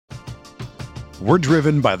We're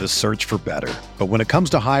driven by the search for better. But when it comes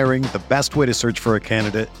to hiring, the best way to search for a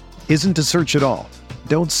candidate isn't to search at all.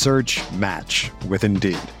 Don't search, match with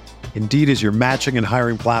Indeed. Indeed is your matching and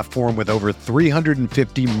hiring platform with over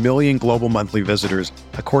 350 million global monthly visitors,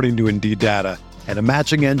 according to Indeed data, and a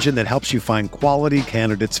matching engine that helps you find quality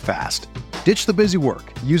candidates fast. Ditch the busy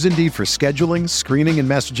work. Use Indeed for scheduling, screening, and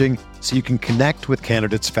messaging so you can connect with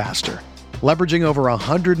candidates faster. Leveraging over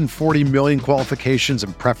 140 million qualifications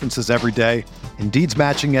and preferences every day, Indeed's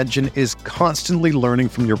matching engine is constantly learning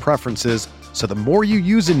from your preferences, so the more you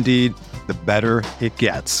use Indeed, the better it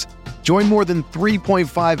gets. Join more than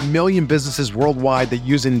 3.5 million businesses worldwide that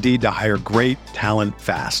use Indeed to hire great talent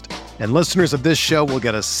fast. And listeners of this show will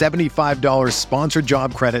get a $75 sponsored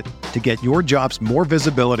job credit to get your jobs more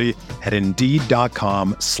visibility at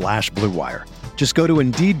Indeed.com/Blue Wire. Just go to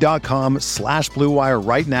Indeed.com/Blue Wire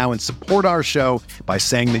right now and support our show by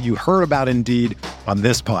saying that you heard about Indeed on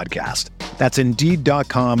this podcast. That's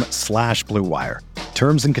Indeed.com/Blue Wire.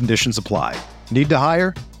 Terms and conditions apply. Need to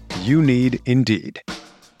hire? You need Indeed.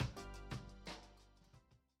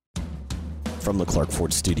 From the Clark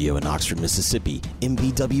Ford Studio in Oxford, Mississippi,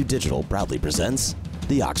 MBW Digital proudly presents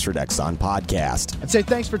the Oxford Exxon Podcast. I'd say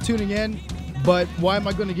thanks for tuning in, but why am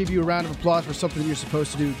I going to give you a round of applause for something that you're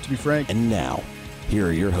supposed to do, to be frank? And now, here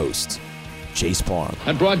are your hosts, Chase Parham.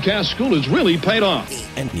 That broadcast school has really paid off.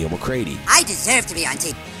 And Neil McCready. I deserve to be on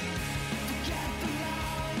TV.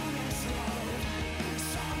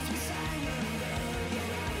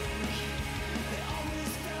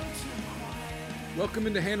 Welcome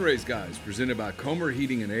into Hand Raise Guys, presented by Comer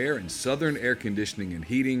Heating and Air and Southern Air Conditioning and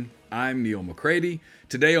Heating. I'm Neil McCready.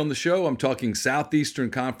 Today on the show, I'm talking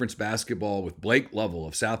Southeastern Conference basketball with Blake Lovell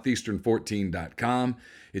of Southeastern14.com.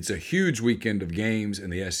 It's a huge weekend of games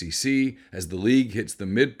in the SEC as the league hits the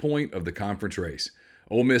midpoint of the conference race.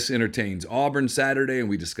 Ole Miss entertains Auburn Saturday, and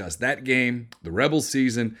we discuss that game, the Rebels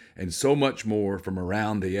season, and so much more from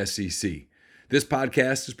around the SEC. This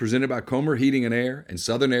podcast is presented by Comer Heating and Air and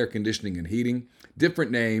Southern Air Conditioning and Heating.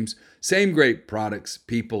 Different names, same great products,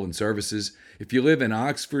 people, and services. If you live in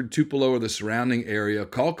Oxford, Tupelo, or the surrounding area,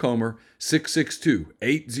 call Comer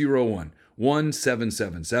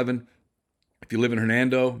 662-801-1777. If you live in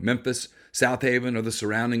Hernando, Memphis, South Haven, or the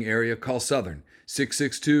surrounding area, call Southern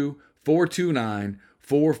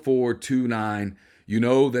 662-429-4429. You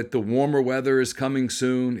know that the warmer weather is coming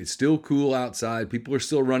soon. It's still cool outside. People are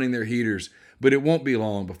still running their heaters, but it won't be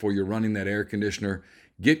long before you're running that air conditioner.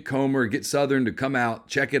 Get Comer, get Southern to come out,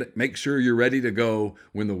 check it, make sure you're ready to go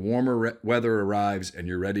when the warmer weather arrives and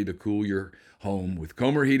you're ready to cool your home with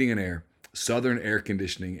Comer Heating and Air, Southern Air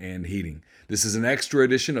Conditioning and Heating. This is an extra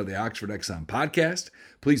edition of the Oxford Exxon Podcast.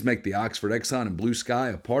 Please make the Oxford Exxon and Blue Sky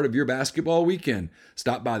a part of your basketball weekend.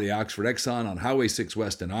 Stop by the Oxford Exxon on Highway 6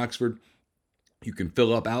 West in Oxford. You can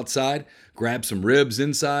fill up outside, grab some ribs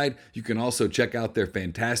inside. You can also check out their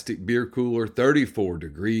fantastic beer cooler, 34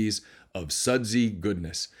 degrees of sudsy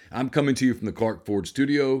goodness. I'm coming to you from the Clark Ford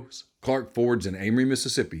Studios. Clark Ford's in Amory,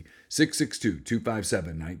 Mississippi,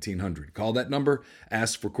 662-257-1900. Call that number,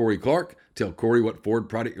 ask for Corey Clark, tell Corey what Ford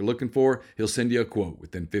product you're looking for. He'll send you a quote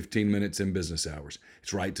within 15 minutes in business hours.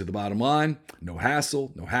 It's right to the bottom line, no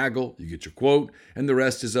hassle, no haggle. You get your quote, and the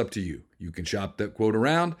rest is up to you. You can shop that quote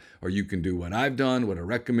around, or you can do what I've done, what I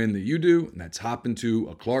recommend that you do, and that's hop into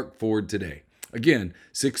a Clark Ford today. Again,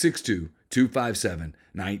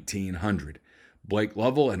 662-257-1900. Blake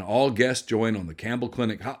Lovell and all guests join on the Campbell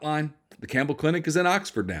Clinic hotline. The Campbell Clinic is in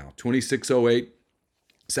Oxford now, 2608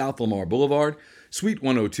 South Lamar Boulevard, Suite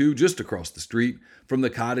 102, just across the street from the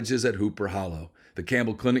cottages at Hooper Hollow. The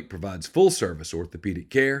Campbell Clinic provides full-service orthopedic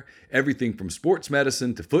care, everything from sports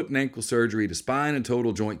medicine to foot and ankle surgery to spine and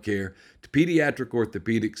total joint care to pediatric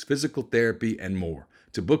orthopedics, physical therapy, and more.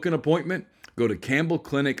 To book an appointment, go to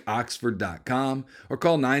campbellclinicoxford.com or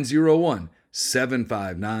call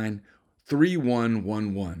 901-759-3111.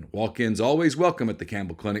 Walk-ins always welcome at the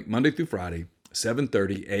Campbell Clinic, Monday through Friday,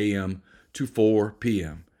 7:30 a.m. to 4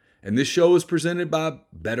 p.m. And this show is presented by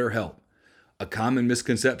BetterHelp. A common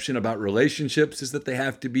misconception about relationships is that they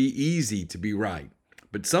have to be easy to be right.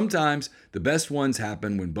 But sometimes the best ones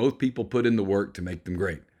happen when both people put in the work to make them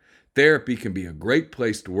great. Therapy can be a great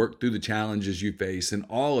place to work through the challenges you face in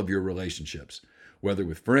all of your relationships, whether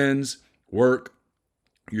with friends, work,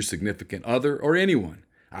 your significant other, or anyone.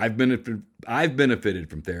 I've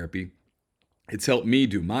benefited from therapy. It's helped me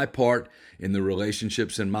do my part in the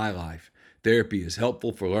relationships in my life. Therapy is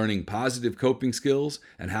helpful for learning positive coping skills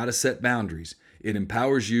and how to set boundaries. It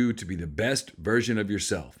empowers you to be the best version of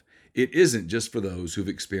yourself. It isn't just for those who've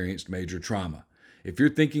experienced major trauma. If you're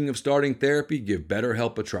thinking of starting therapy, give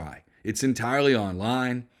BetterHelp a try. It's entirely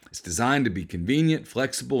online. It's designed to be convenient,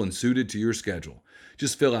 flexible, and suited to your schedule.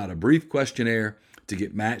 Just fill out a brief questionnaire to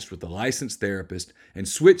get matched with a licensed therapist and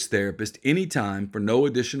switch therapist anytime for no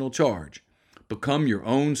additional charge. Become your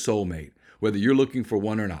own soulmate, whether you're looking for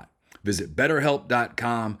one or not. Visit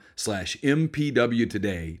betterhelp.com/MPW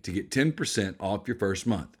today to get 10% off your first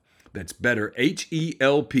month. That's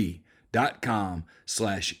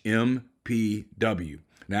betterhelp.com/MPW.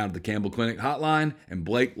 Now to the Campbell Clinic hotline and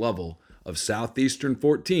Blake Lovell of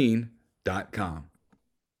Southeastern14.com.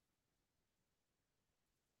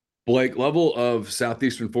 Blake Lovell of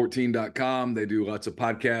Southeastern14.com. They do lots of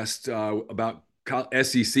podcasts about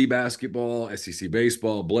SEC basketball, SEC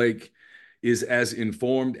baseball. Blake is as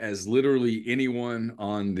informed as literally anyone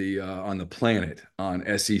on the planet on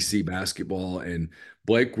SEC basketball. And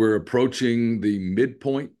Blake, we're approaching the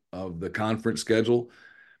midpoint of the conference schedule.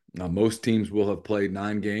 Most teams will have played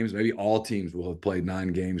 9 games. Maybe all teams will have played 9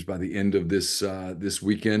 games by the end of this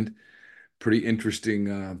weekend. Pretty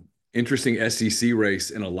interesting SEC race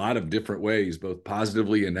in a lot of different ways, both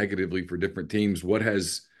positively and negatively for different teams. What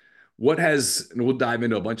has, and we'll dive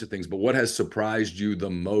into a bunch of things, but what has surprised you the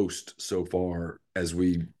most so far as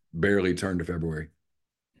we barely turn to February?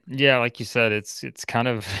 Yeah, like you said, it's kind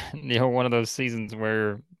of one of those seasons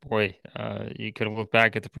where, boy, you could have looked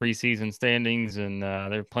back at the preseason standings, and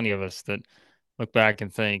there are plenty of us that look back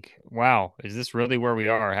and think, "Wow, is this really where we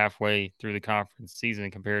are halfway through the conference season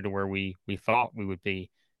compared to where we thought we would be?"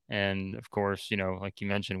 And of course, like you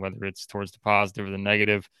mentioned, whether it's towards the positive or the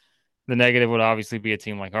negative. The negative would obviously be a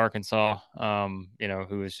team like Arkansas,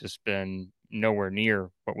 who has just been nowhere near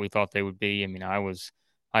what we thought they would be. I mean, I was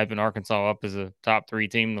hyping Arkansas up as a top 3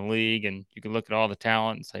 team in the league, and you can look at all the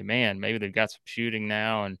talent and say, man, maybe they've got some shooting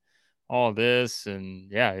now and all of this. And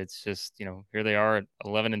yeah, it's just, here they are at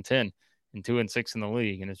 11-10 and 2-6 in the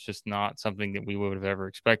league. And it's just not something that we would have ever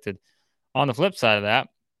expected. On the flip side of that,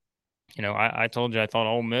 I told you I thought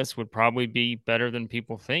Ole Miss would probably be better than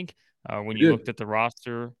people think. When you looked at the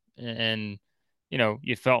roster and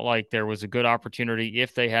you felt like there was a good opportunity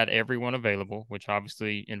if they had everyone available, which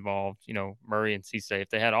obviously involved, Murray and Cisse. If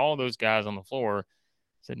they had all of those guys on the floor,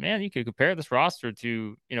 said, man, you could compare this roster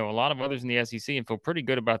to, a lot of others in the SEC and feel pretty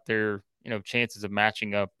good about their, chances of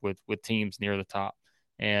matching up with teams near the top.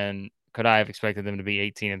 And could I have expected them to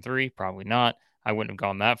be 18-3? Probably not. I wouldn't have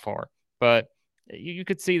gone that far. But you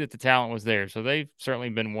could see that the talent was there. So they've certainly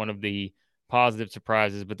been one of the positive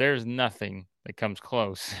surprises, but there's nothing that comes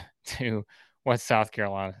close to what South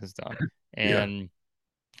Carolina has done. And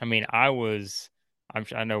I mean, I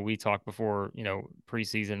know we talked before,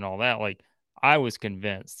 preseason and all that. Like, I was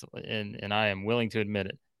convinced, and I am willing to admit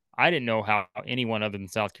it. I didn't know how anyone other than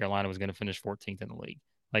South Carolina was going to finish 14th in the league.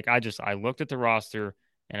 Like, I looked at the roster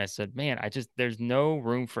and I said, man, there's no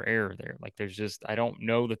room for error there. Like, I don't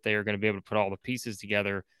know that they are going to be able to put all the pieces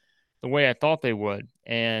together the way I thought they would.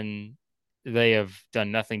 And they have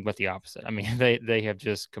done nothing but the opposite. I mean, they have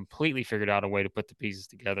just completely figured out a way to put the pieces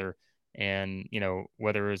together. And,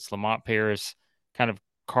 whether it's Lamont Paris kind of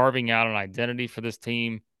carving out an identity for this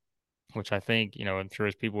team, which I think, I'm sure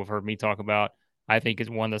as people have heard me talk about, I think is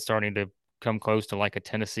one that's starting to come close to like a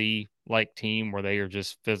Tennessee-like team where they are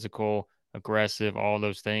just physical, aggressive, all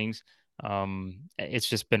those things. It's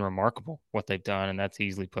just been remarkable what they've done, and that's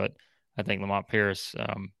easily put, I think, Lamont Paris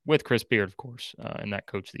with Chris Beard, of course, in that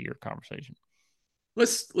Coach of the Year conversation.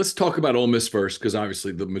 Let's talk about Ole Miss first, because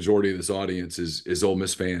obviously the majority of this audience is Ole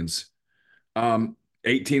Miss fans.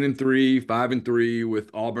 18-3, 5-3 with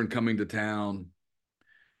Auburn coming to town.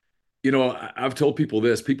 I've told people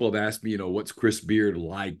this. People have asked me, what's Chris Beard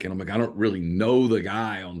like? And I'm like, I don't really know the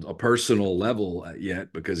guy on a personal level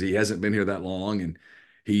yet because he hasn't been here that long and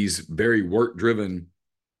he's very work driven.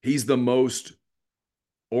 He's the most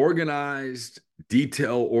organized,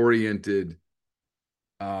 detail oriented,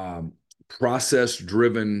 process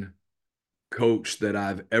driven coach that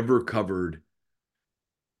I've ever covered.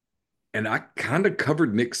 And I kind of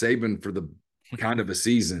covered Nick Saban for the kind of a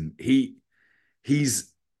season. He's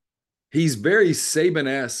very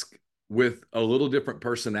Saban-esque with a little different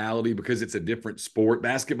personality because it's a different sport.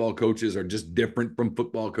 Basketball coaches are just different from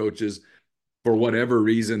football coaches for whatever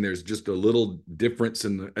reason. There's just a little difference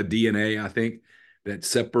in a DNA, I think, that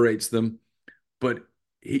separates them. But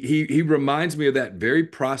he reminds me of that very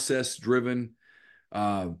process-driven,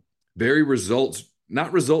 very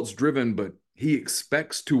not results-driven, but he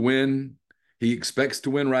expects to win. He expects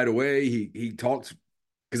to win right away. He talks,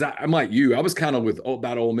 because I'm like you. I was kind of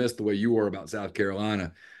about Ole Miss the way you were about South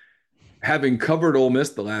Carolina. Having covered Ole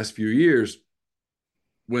Miss the last few years,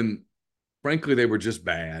 when frankly they were just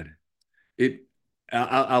bad.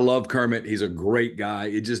 I love Kermit. He's a great guy.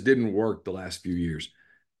 It just didn't work the last few years.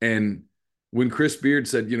 And when Chris Beard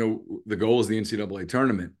said, the goal is the NCAA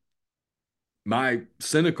tournament, my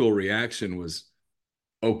cynical reaction was,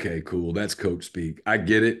 okay, cool. That's coach speak. I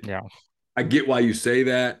get it. Yeah. I get why you say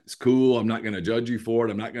that. It's cool. I'm not going to judge you for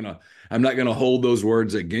it. I'm not going to hold those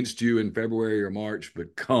words against you in February or March,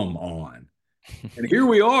 but come on. And here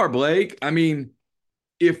we are, Blake. I mean,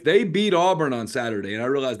 if they beat Auburn on Saturday, and I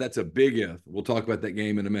realize that's a big if, we'll talk about that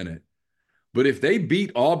game in a minute. But if they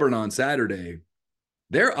beat Auburn on Saturday,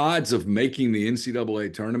 their odds of making the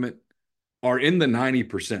NCAA tournament are in the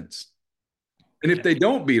 90%. And if they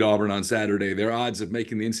don't beat Auburn on Saturday, their odds of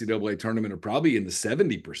making the NCAA tournament are probably in the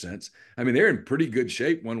 70%. I mean, they're in pretty good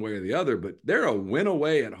shape one way or the other, but they're a win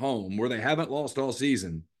away at home where they haven't lost all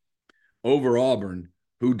season over Auburn,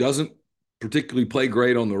 who doesn't particularly play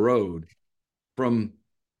great on the road, from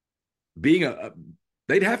being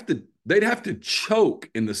they'd have to choke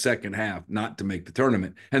in the second half not to make the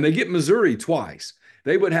tournament. And they get Missouri twice.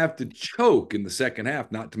 They would have to choke in the second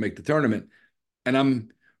half not to make the tournament. And I'm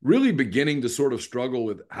really beginning to sort of struggle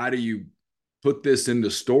with, how do you put this into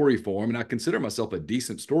story form? And I consider myself a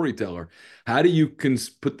decent storyteller. How do you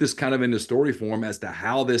put this kind of into story form as to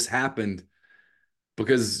how this happened?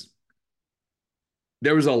 Because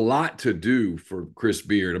there was a lot to do for Chris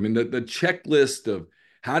Beard. I mean, the checklist of,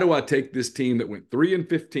 how do I take this team that went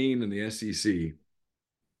 3-15 in the SEC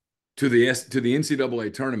to the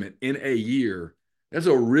NCAA tournament in a year? That's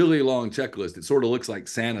a really long checklist. It sort of looks like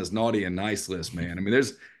Santa's naughty and nice list, man. I mean,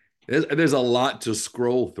 there's a lot to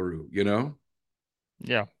scroll through,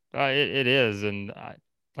 Yeah, it is. And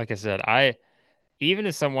like I said, even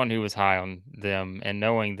as someone who was high on them, and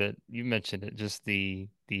knowing that you mentioned it, just the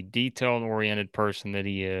detailed oriented person that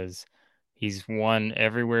he is, he's won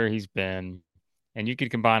everywhere he's been, and you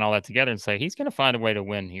could combine all that together and say he's going to find a way to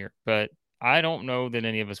win here. But I don't know that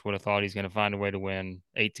any of us would have thought he's going to find a way to win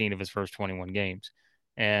 18 of his first 21 games.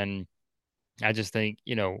 And I just think,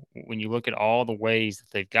 when you look at all the ways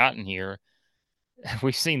that they've gotten here,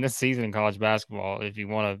 we've seen this season in college basketball. If you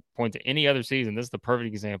want to point to any other season, this is the perfect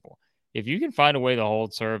example. If you can find a way to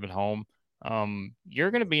hold serve at home,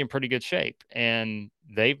 you're going to be in pretty good shape. And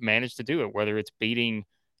they've managed to do it, whether it's beating,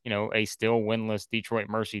 a still winless Detroit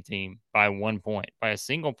Mercy team by 1 point, by a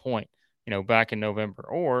single point, back in November,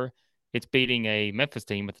 or it's beating a Memphis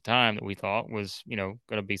team at the time that we thought was, going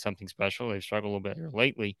to be something special. They've struggled a little bit here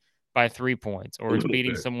lately, by 3 points, A or it's little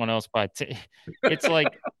beating bit. someone else by It's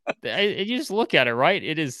like, you just look at it, right?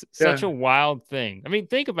 It is such Yeah. a wild thing. I mean,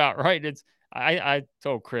 think about, right? I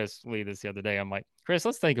told Chris Lee this the other day. I'm like, Chris,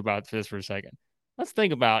 let's think about this for a second. Let's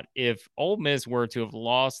think about if Ole Miss were to have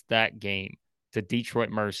lost that game to Detroit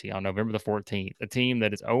Mercy on November the 14th, a team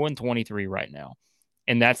that is 0-23 right now,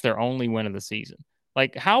 and that's their only win of the season.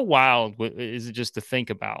 Like, how wild is it just to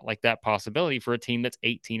think about, like, that possibility for a team that's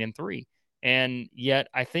 18-3? And yet,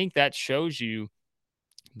 I think that shows you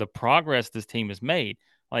the progress this team has made.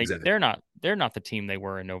 Like, Exactly. they're not the team they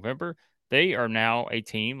were in November. They are now a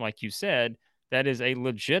team, like you said, that is a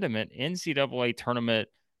legitimate NCAA tournament.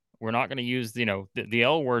 We're not going to use, the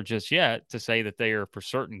L word just yet to say that they are for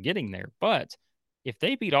certain getting there. But if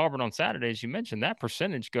they beat Auburn on Saturday, as you mentioned, that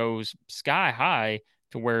percentage goes sky high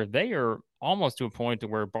to where they are almost to a point to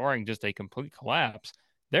where, barring just a complete collapse,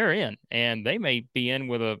 they're in, and they may be in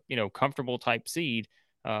with a, comfortable type seed,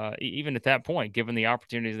 even at that point, given the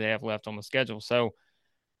opportunities they have left on the schedule. So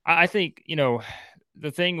I think, the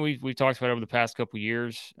thing we've talked about over the past couple of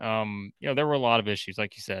years, there were a lot of issues,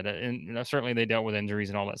 like you said, and certainly they dealt with injuries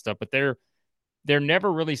and all that stuff, but there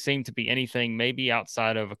never really seemed to be anything, maybe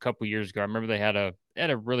outside of a couple of years ago. I remember they had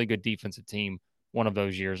a really good defensive team one of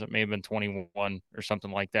those years. It may have been 21 or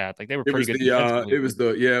something like that. Like, they were It pretty was good the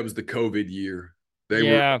defensively. it was the COVID year. They were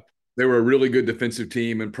Yeah, they were a really good defensive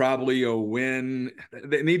team, and probably a win.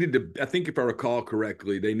 They needed to, I think if I recall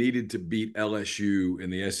correctly, they needed to beat LSU in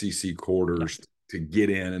the SEC yeah, quarters to get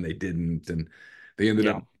in, and they didn't. And they ended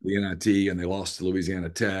up yeah. the NIT, and they lost to Louisiana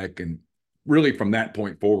Tech. And really, from that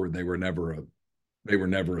point forward, they were never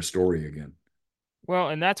a story again. Well,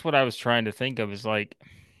 and that's what I was trying to think of, is like,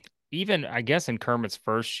 even I guess in Kermit's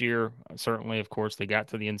first year, certainly, of course, they got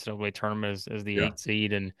to the NCAA tournament as the Yeah, 8th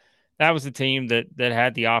seed, and that was the team that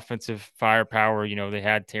had the offensive firepower. They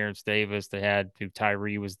had Terrence Davis, they had who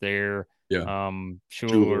Tyree was there, yeah,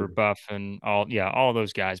 Schuler, Jeweler. Buff, and all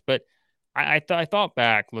those guys. But I thought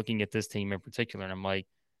back looking at this team in particular, and I'm like,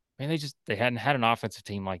 man, they hadn't had an offensive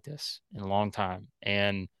team like this in a long time,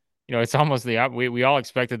 and it's almost we all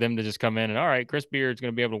expected them to just come in and, all right, Chris Beard's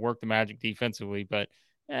going to be able to work the magic defensively, but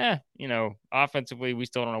offensively, we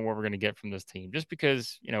still don't know what we're going to get from this team, just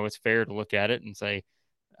because, it's fair to look at it and say,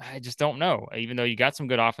 I just don't know. Even though you got some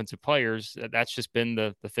good offensive players, that's just been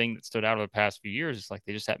the thing that stood out over the past few years. It's like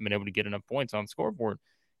they just haven't been able to get enough points on the scoreboard.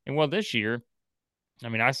 And well, this year, I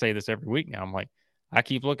mean, I say this every week now. I'm like, I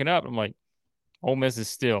keep looking up. I'm like, Ole Miss is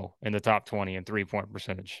still in the top 20 in 3-point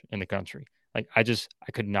percentage in the country. Like, I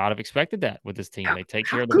could not have expected that with this team. They take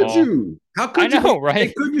care How of the could ball. you? How I could you? know, They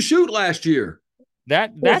right? couldn't shoot last year. Were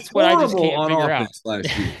That's what I just horrible can't on figure out. offense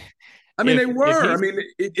last year. I mean, they If were. I he's mean,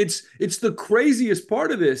 it's the craziest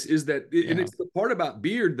part of this is that, and yeah, it's the part about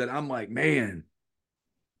Beard that I'm like, man,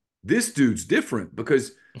 this dude's different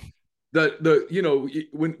because the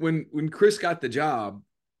when Chris got the job,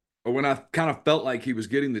 or when I kind of felt like he was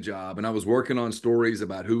getting the job, and I was working on stories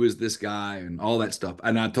about who is this guy and all that stuff,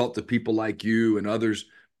 and I talked to people like you and others,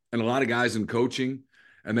 and a lot of guys in coaching,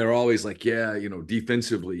 and they're always like, yeah,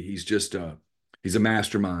 defensively, he's a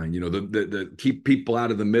mastermind. The keep people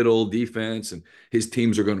out of the middle defense, and his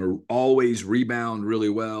teams are going to always rebound really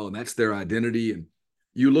well, and that's their identity. And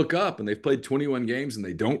you look up, and they've played 21 games, and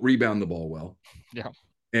they don't rebound the ball well, yeah.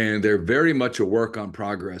 and they're very much a work on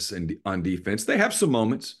progress and on defense. They have some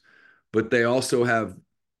moments, but they also have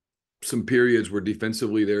some periods where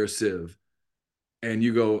defensively they're a sieve. And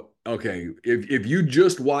you go, okay, if you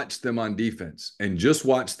just watch them on defense and just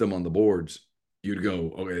watch them on the boards, you'd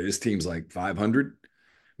go, okay, this team's like 500,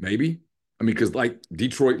 maybe. I mean, because like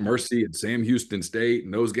Detroit Mercy and Sam Houston State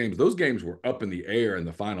and those games were up in the air in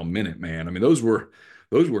the final minute, man. I mean, those were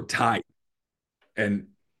tight. And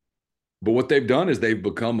but what they've done is they've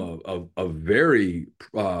become a very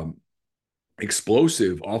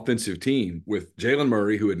explosive offensive team with Jalen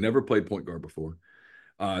Murray, who had never played point guard before.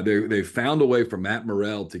 They found a way for Matt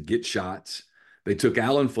Morrell to get shots. They took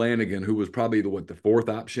Alan Flanagan, who was probably the fourth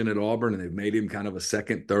option at Auburn, and they've made him kind of a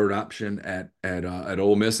second, third option at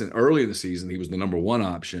Ole Miss. And early in the season, he was the number one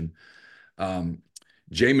option. Jamin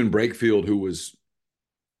Brakefield, who was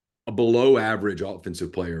a below average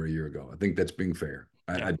offensive player a year ago. I think that's being fair.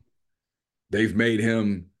 Yeah. They've made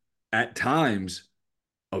him at times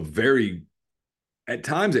a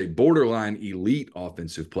borderline elite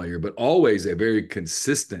offensive player, but always a very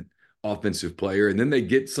consistent offensive player. And then they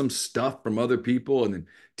get some stuff from other people. And then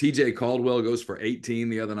TJ Caldwell goes for 18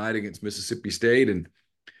 the other night against Mississippi State. And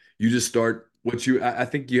you just start I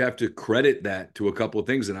think you have to credit that to a couple of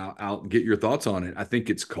things, and I'll get your thoughts on it. I think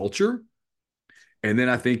it's culture. And then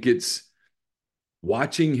I think it's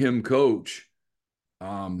watching him coach.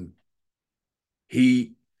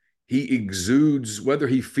 He exudes, whether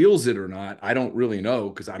he feels it or not, I don't really know,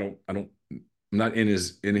 because I'm not in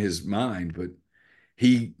his mind, but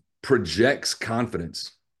he projects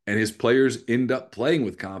confidence, and his players end up playing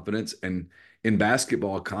with confidence. And in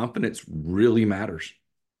basketball, confidence really matters.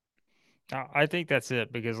 I think that's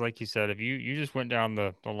it because, like you said, if you just went down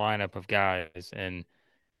the lineup of guys, and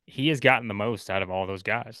he has gotten the most out of all those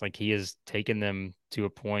guys. Like, he has taken them to a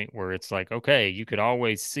point where it's like, okay, you could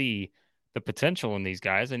always see the potential in these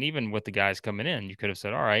guys. And even with the guys coming in, you could have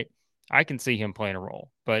said, all right, I can see him playing a role.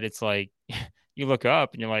 But it's like you look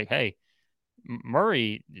up and you're like, hey,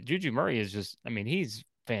 Juju Murray is just, I mean, he's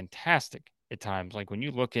fantastic at times. Like, when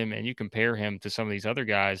you look him and you compare him to some of these other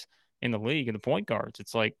guys in the league and the point guards,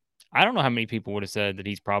 it's like, I don't know how many people would have said that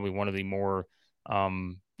he's probably one of the more,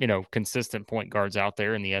 consistent point guards out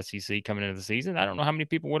there in the SEC coming into the season. I don't know how many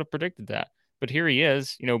people would have predicted that, but here he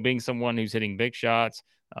is, being someone who's hitting big shots.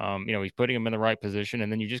 He's putting him in the right position.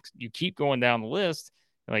 And then you keep going down the list.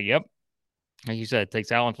 Like, yep. Like you said, it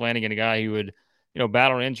takes Alan Flanagan, a guy who would,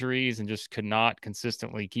 battle injuries and just could not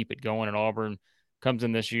consistently keep it going at Auburn, comes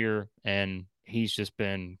in this year and he's just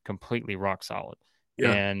been completely rock solid.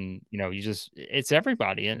 Yeah. And, it's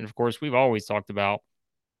everybody. And of course, we've always talked about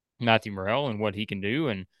Matthew Morrell and what he can do.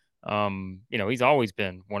 And, he's always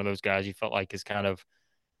been one of those guys you felt like is kind of,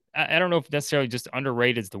 I don't know if necessarily just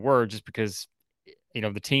underrated is the word, just because,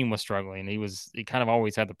 the team was struggling. He kind of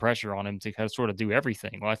always had the pressure on him to kind of sort of do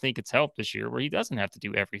everything. Well, I think it's helped this year where he doesn't have to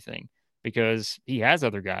do everything because he has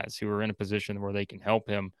other guys who are in a position where they can help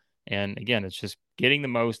him. And again, it's just getting the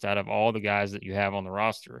most out of all the guys that you have on the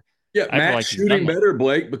roster. Yeah, I feel Matt's like he's done shooting that. better,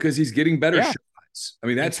 Blake, because he's getting better Yeah, shots. I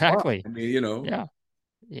mean, that's exactly. fine. I mean, Yeah.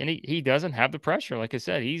 And he doesn't have the pressure. Like I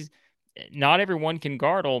said, not everyone can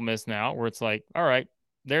guard Ole Miss now, where it's like, all right,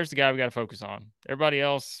 there's the guy we got to focus on. Everybody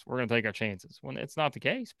else, we're going to take our chances. When it's not the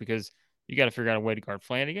case, because you got to figure out a way to guard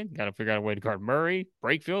Flanagan, got to figure out a way to guard Murray,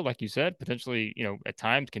 Brakefield, like you said, potentially, at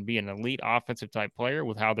times can be an elite offensive type player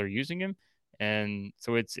with how they're using him. And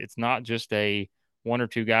so it's not just a one or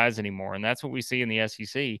two guys anymore. And that's what we see in the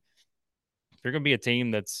SEC. If you're going to be a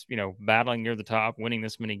team that's, battling near the top, winning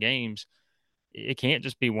this many games, it can't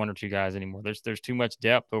just be one or two guys anymore. There's too much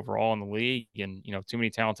depth overall in the league, and too many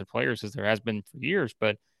talented players as there has been for years.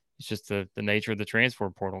 But it's just the nature of the transfer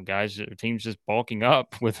portal, guys. Teams just bulking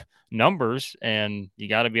up with numbers, and you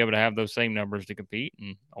got to be able to have those same numbers to compete.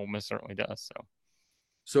 And Ole Miss certainly does.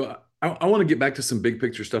 So I want to get back to some big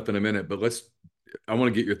picture stuff in a minute, but I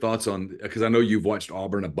want to get your thoughts on, because I know you've watched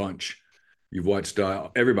Auburn a bunch. You've watched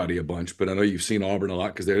everybody a bunch, but I know you've seen Auburn a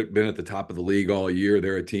lot because they've been at the top of the league all year.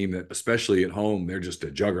 They're a team that, especially at home, they're just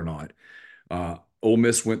a juggernaut. Ole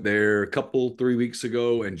Miss went there 3 weeks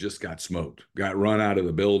ago and just got smoked, got run out of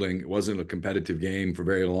the building. It wasn't a competitive game for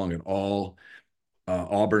very long at all.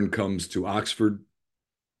 Auburn comes to Oxford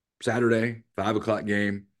Saturday, 5 o'clock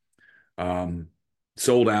game,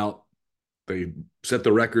 sold out. They set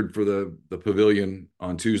the record for the pavilion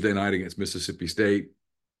on Tuesday night against Mississippi State.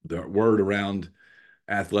 The word around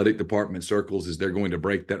athletic department circles is they're going to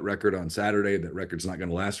break that record on Saturday. That record's not going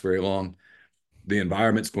to last very long. The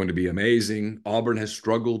environment's going to be amazing. Auburn has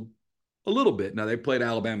struggled a little bit. Now, they played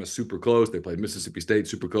Alabama super close. They played Mississippi State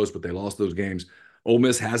super close, but they lost those games. Ole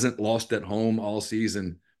Miss hasn't lost at home all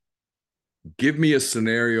season. Give me a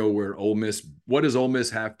scenario where what does Ole Miss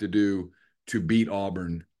have to do to beat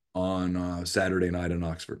Auburn on Saturday night in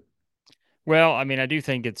Oxford? Well, I mean, I do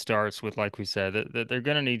think it starts with, like we said, that they're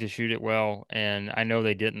going to need to shoot it well. And I know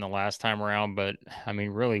they didn't the last time around, but I mean,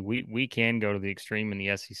 really, we can go to the extreme in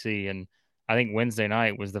the SEC. And I think Wednesday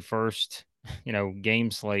night was the first, game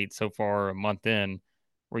slate so far a month in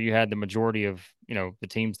where you had the majority of, the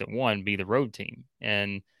teams that won be the road team.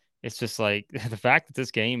 And it's just like the fact that this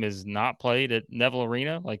game is not played at Neville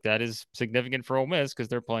Arena, like that is significant for Ole Miss because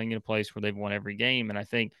they're playing in a place where they've won every game. And I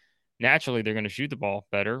think naturally they're going to shoot the ball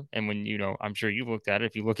better. And when I'm sure you've looked at it.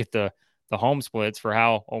 If you look at the home splits for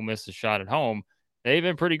how Ole Miss is shot at home, they've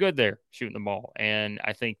been pretty good there shooting the ball. And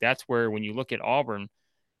I think that's where when you look at Auburn,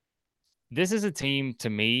 this is a team to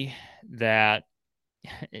me that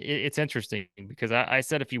it's interesting because I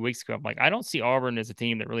said a few weeks ago, I'm like, I don't see Auburn as a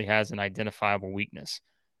team that really has an identifiable weakness.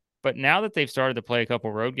 But now that they've started to play a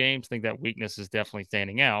couple road games, I think that weakness is definitely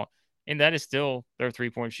standing out, and that is still their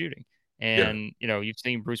 3-point shooting. Yeah. And you've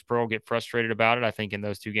seen Bruce Pearl get frustrated about it. I think in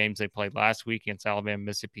those two games they played last week against Alabama,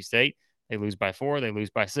 Mississippi State, they lose by 4, they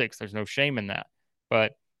lose by 6. There's no shame in that.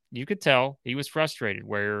 But you could tell he was frustrated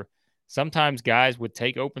where sometimes guys would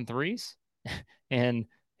take open threes, and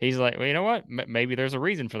he's like, well, you know what? Maybe there's a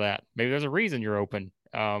reason for that. Maybe there's a reason you're open.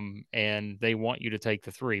 And they want you to take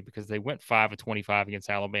the 3 because they went 5 of 25 against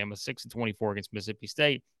Alabama, 6 of 24 against Mississippi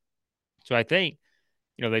State. So I think,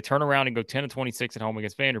 they turn around and go 10 of 26 at home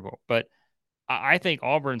against Vanderbilt. But I think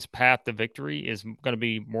Auburn's path to victory is going to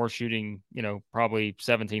be more shooting, probably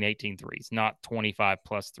 17, 18 threes, not 25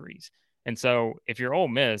 plus threes. And so if you're Ole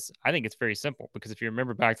Miss, I think it's very simple because if you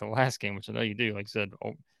remember back to the last game, which I know you do, like I said,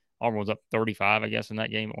 Auburn was up 35, I guess, in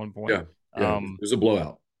that game at one point. Yeah, it was a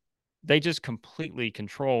blowout. They just completely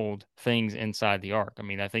controlled things inside the arc. I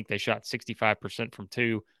mean, I think they shot 65% from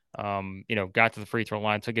 2, got to the free throw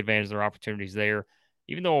line, took advantage of their opportunities there.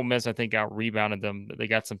 Even though Ole Miss, I think, out-rebounded them, they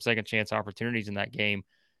got some second-chance opportunities in that game.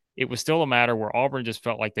 It was still a matter where Auburn just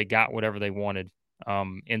felt like they got whatever they wanted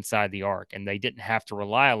inside the arc, and they didn't have to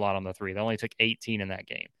rely a lot on the 3. They only took 18 in that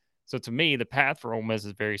game. So to me, the path for Ole Miss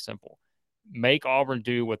is very simple. Make Auburn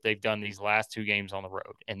do what they've done these last 2 games on the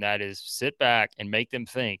road, and that is sit back and make them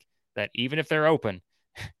think that even if they're open,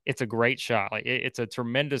 it's a great shot. Like it's a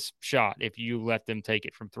tremendous shot if you let them take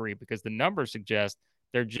it from 3 because the numbers suggest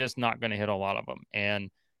they're just not going to hit a lot of them. And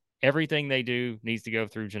everything they do needs to go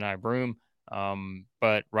through Janai Broome.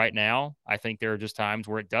 But right now, I think there are just times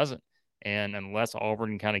where it doesn't. And unless Auburn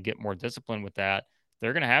can kind of get more discipline with that,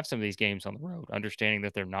 they're going to have some of these games on the road, understanding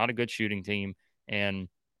that they're not a good shooting team. And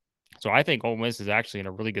so I think Ole Miss is actually in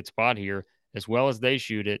a really good spot here, as well as they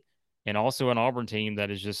shoot it. And also an Auburn team that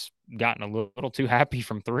has just gotten a little too happy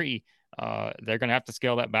from 3. They're going to have to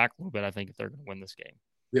scale that back a little bit, I think, if they're going to win this game.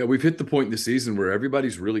 Yeah, we've hit the point in the season where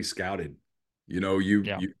everybody's really scouted. You've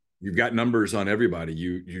got numbers on everybody.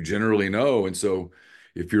 You generally know. And so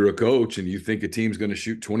if you're a coach and you think a team's going to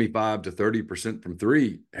shoot 25 to 30% from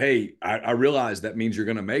 3, hey, I realize that means you're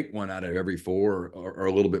going to make 1 out of every 4 or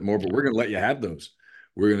a little bit more, but we're going to let you have those.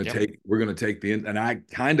 We're going to take and I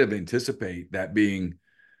kind of anticipate that being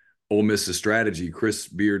Ole Miss's strategy. Chris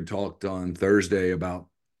Beard talked on Thursday about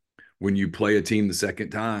when you play a team the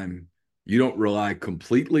second time, you don't rely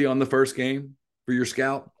completely on the first game for your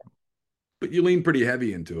scout, but you lean pretty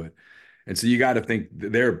heavy into it. And so you got to think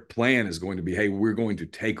their plan is going to be, hey, we're going to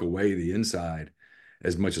take away the inside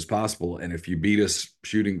as much as possible. And if you beat us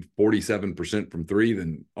shooting 47% from 3,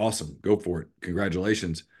 then awesome, go for it.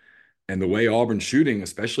 Congratulations. And the way Auburn's shooting,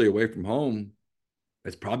 especially away from home,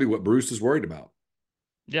 That's probably what Bruce is worried about.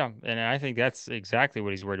 Yeah, and I think that's exactly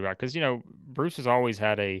what he's worried about because Bruce has always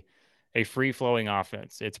had a free flowing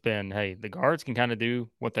offense. It's been, hey, the guards can kind of do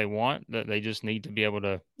what they want. That they just need to be able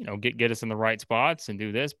to get us in the right spots and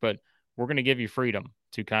do this, but we're going to give you freedom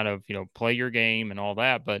to kind of play your game and all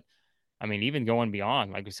that. But I mean, even going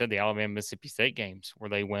beyond, like we said, the Alabama Mississippi State games where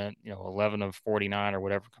they went 11 of 49 or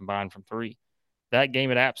whatever combined from three. That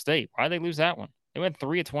game at App State, why did they lose that one? They went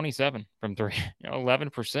 3 of 27 from three,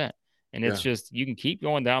 11%. And it's Yeah. just, you can keep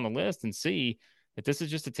going down the list and see that this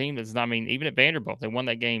is just a team that's not, I mean, even at Vanderbilt, they won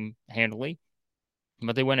that game handily,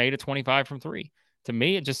 but they went 8 of 25 from three. To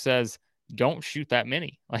me, it just says, don't shoot that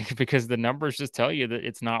many, like, because the numbers just tell you that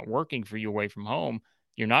it's not working for you away from home.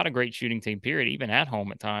 You're not a great shooting team, period, even at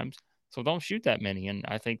home at times. So don't shoot that many. And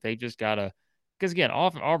I think they just got to, because again,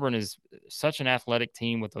 Auburn is such an athletic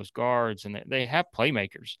team with those guards, and they have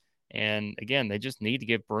playmakers. And again, they just need to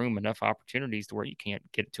give Broome enough opportunities to where you can't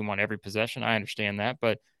get it to him on every possession. I understand that,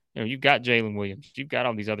 but you've got Jalen Williams, you've got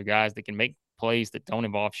all these other guys that can make plays that don't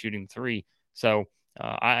involve shooting three. So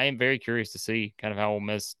I am very curious to see kind of how Ole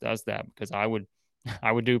Miss does that because I would,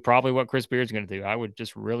 I would do probably what Chris Beard's going to do. I would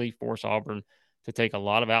just really force Auburn to take a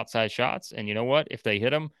lot of outside shots, and you know what? If they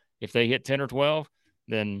hit them, if they hit 10 or 12,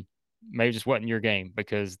 then maybe just wasn't your game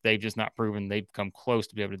because they've just not proven they've come close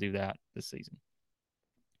to be able to do that this season.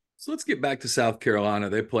 So let's get back to South Carolina.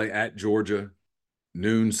 They play at Georgia,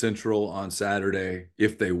 noon Central on Saturday.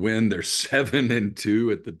 If they win, they're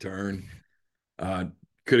 7-2 at the turn.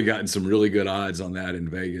 Could have gotten some really good odds on that in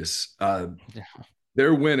Vegas. Yeah.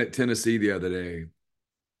 Their win at Tennessee the other day,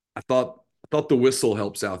 I thought the whistle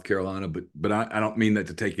helped South Carolina, but I don't mean that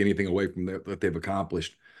to take anything away from what they've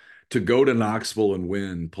accomplished. To go to Knoxville and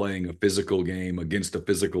win, playing a physical game against a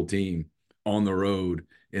physical team on the road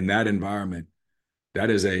in that environment, that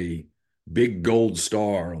is a big gold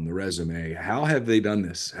star on the resume. How have they done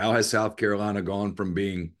this? How has South Carolina gone from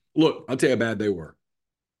being, look, I'll tell you how bad they were.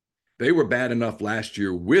 They were bad enough last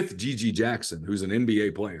year with Gigi Jackson, who's an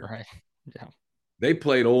NBA player. Right. Yeah. They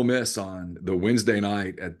played Ole Miss on the Wednesday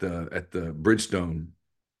night at the Bridgestone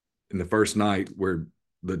in the first night where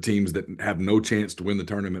the teams that have no chance to win the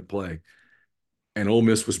tournament play. And Ole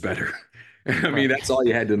Miss was better. I mean, Right. that's all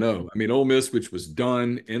you had to know. I mean, Ole Miss, which was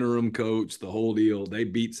done, interim coach, the whole deal, they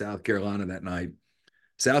beat South Carolina that night.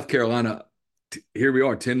 South Carolina, here we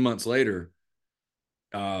are 10 months later.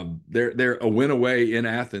 They're a win away in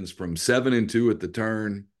Athens from 7-2 at the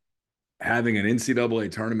turn, having an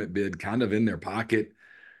NCAA tournament bid kind of in their pocket.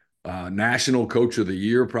 National Coach of the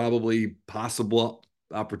Year, probably possible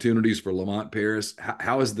opportunities for Lamont Paris.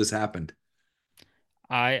 How has this happened?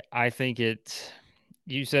 I think it.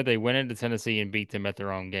 You said they went into Tennessee and beat them at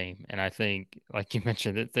their own game, and I think, like you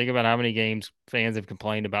mentioned, think about how many games fans have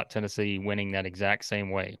complained about Tennessee winning that exact same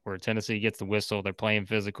way, where Tennessee gets the whistle, they're playing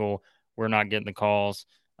physical, we're not getting the calls,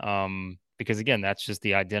 because again, that's just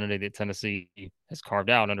the identity that Tennessee has carved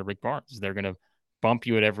out under Rick Barnes. They're going to bump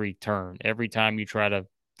you at every turn, every time you try to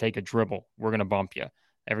take a dribble, we're going to bump you.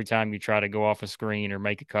 Every time you try to go off a screen or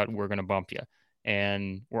make a cut, we're going to bump you,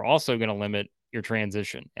 and we're also going to limit your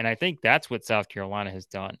transition. And I think that's what South Carolina has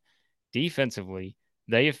done. Defensively,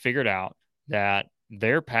 they have figured out that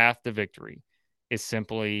their path to victory is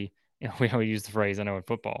simply, we always use the phrase, I know in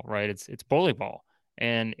football, right? It's bully ball.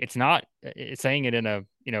 And it's not it's saying it in a,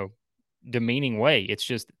 demeaning way. It's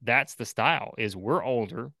just that's the style is we're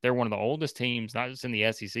older. They're one of the oldest teams, not just in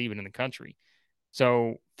the SEC, but in the country.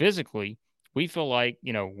 So physically, we feel like,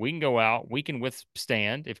 we can go out, we can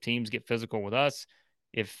withstand if teams get physical with us.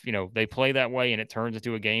 If, they play that way and it turns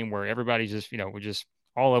into a game where everybody's just, we're just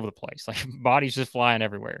all over the place, like bodies just flying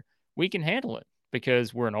everywhere, we can handle it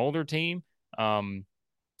because we're an older team.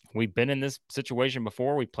 We've been in this situation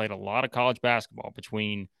before. We played a lot of college basketball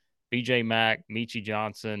between BJ Mack, Michi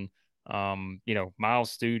Johnson,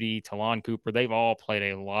 Miles Studi, Talon Cooper. They've all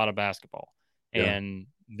played a lot of basketball, Yeah. and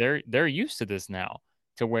they're used to this now.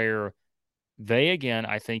 To where they again,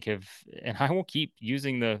 I think have, and I will keep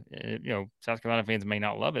using South Carolina fans may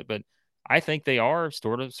not love it, but I think they are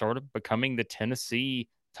sort of becoming the Tennessee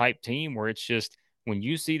type team where it's just when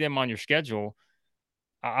you see them on your schedule,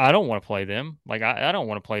 I don't want to play them. Like I don't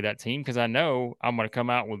want to play that team because I know I'm going to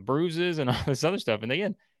come out with bruises and all this other stuff. And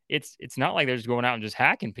again, it's not like they're just going out and just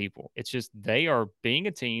hacking people. It's just they are being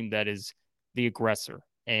a team that is the aggressor.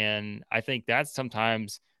 And I think that's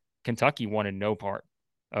sometimes Kentucky wanted no part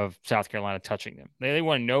of South Carolina touching them. They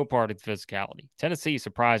wanted no part of the physicality. Tennessee,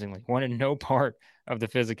 surprisingly, wanted no part of the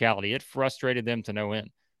physicality. It frustrated them to no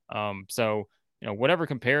end. So whatever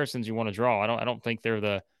comparisons you want to draw, I don't think they're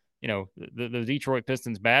the Detroit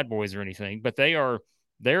Pistons bad boys or anything, but they're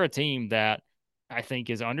a team that I think,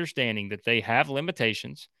 is understanding that they have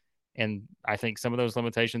limitations. And I think some of those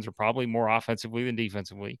limitations are probably more offensively than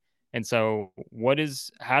defensively. And so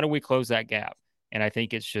how do we close that gap? And I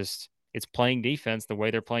think it's playing defense the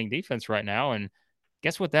way they're playing defense right now. And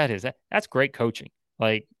guess what that is? That's great coaching.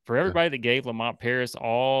 Like, for everybody that gave Lamont Paris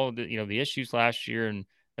all the issues last year, and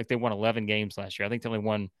like they won 11 games last year. I think they only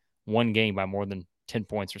won one game by more than 10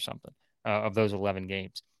 points or something of those 11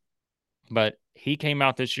 games. But he came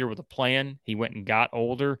out this year with a plan. He went and got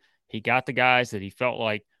older. He got the guys that he felt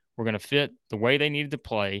like were going to fit the way they needed to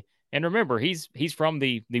play. And remember, he's from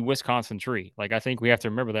the Wisconsin tree. Like, I think we have to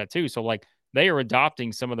remember that too. So like, they are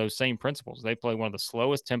adopting some of those same principles. They play one of the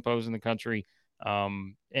slowest tempos in the country.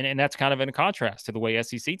 And that's kind of in contrast to the way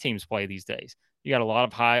SEC teams play these days. You got a lot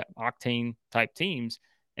of high octane type teams.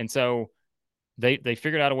 And so they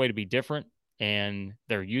figured out a way to be different, and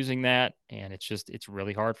they're using that. And it's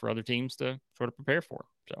really hard for other teams to sort of prepare for.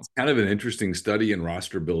 So it's kind of an interesting study in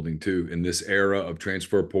roster building too, in this era of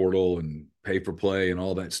transfer portal and pay for play and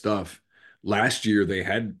all that stuff. Last year, they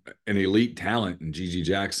had an elite talent in Gigi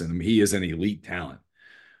Jackson. I mean, he is an elite talent.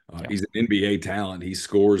 He's an NBA talent. He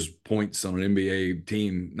scores points on an NBA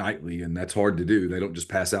team nightly, and that's hard to do. They don't just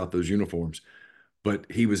pass out those uniforms.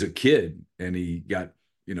 But he was a kid, and he got,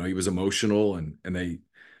 he was emotional, and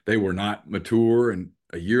they were not mature. And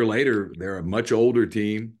a year later, they're a much older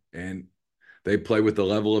team, and they play with the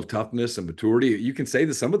level of toughness and maturity. You can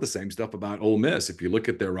say some of the same stuff about Ole Miss. If you look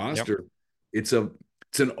at their roster, it's an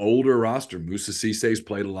older roster. Musa Cisse's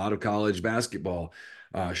played a lot of college basketball.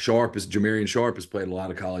 Jamarian Sharp has played a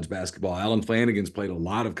lot of college basketball. Alan Flanagan's played a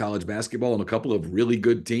lot of college basketball on a couple of really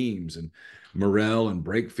good teams. And Morrell and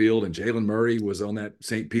Brakefield and Jalen Murray was on that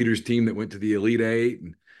St. Peter's team that went to the Elite Eight.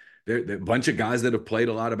 And they're a bunch of guys that have played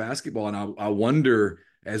a lot of basketball. And I wonder,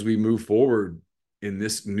 as we move forward in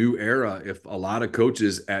this new era, if a lot of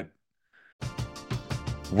coaches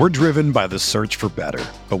We're driven by the search for better.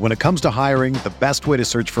 But when it comes to hiring, the best way to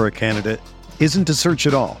search for a candidate isn't to search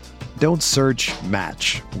at all. Don't search,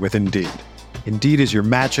 match with Indeed. Indeed is your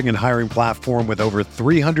matching and hiring platform with over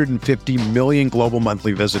 350 million global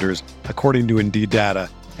monthly visitors, according to Indeed data,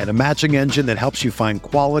 and a matching engine that helps you find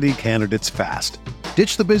quality candidates fast.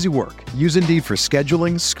 Ditch the busy work. Use Indeed for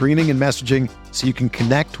scheduling, screening, and messaging so you can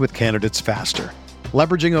connect with candidates faster.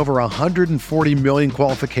 Leveraging over 140 million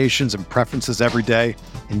qualifications and preferences every day,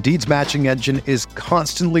 Indeed's matching engine is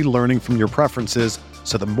constantly learning from your preferences,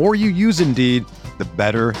 so the more you use Indeed, the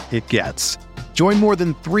better it gets. Join more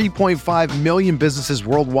than 3.5 million businesses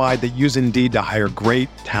worldwide that use Indeed to hire great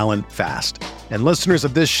talent fast. And listeners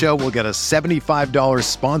of this show will get a $75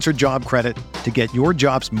 sponsored job credit to get your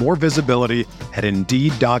jobs more visibility at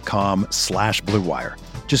Indeed.com/Blue Wire.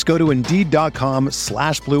 Just go to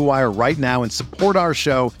Indeed.com/Blue Wire right now and support our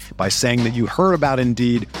show by saying that you heard about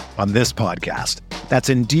Indeed on this podcast. That's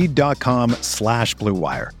Indeed.com/Blue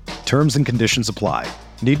Wire. Terms and conditions apply.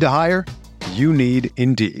 Need to hire? You need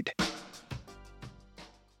Indeed.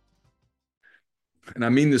 And I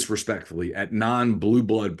mean this respectfully, at non-blue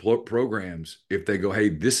blood programs, if they go, hey,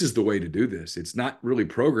 this is the way to do this, it's not really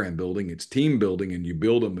program building, it's team building, and you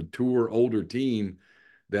build a mature, older team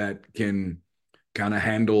that can kind of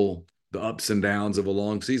handle the ups and downs of a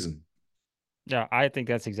long season. Yeah, I think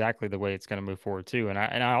that's exactly the way it's going to move forward too. And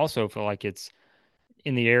I also feel like it's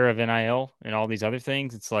in the era of NIL and all these other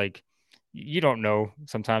things. It's like, you don't know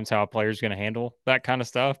sometimes how a player's going to handle that kind of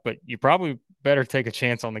stuff, but you probably better take a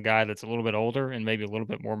chance on the guy that's a little bit older and maybe a little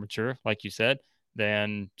bit more mature, like you said,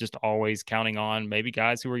 than just always counting on maybe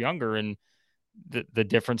guys who are younger and the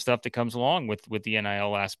different stuff that comes along with the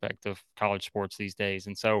NIL aspect of college sports these days.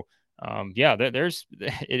 And so,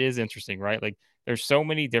 it is interesting, right? Like, there's so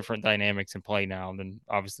many different dynamics in play now than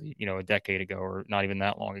obviously, a decade ago or not even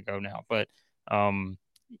that long ago now. But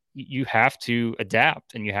you have to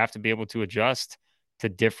adapt and you have to be able to adjust to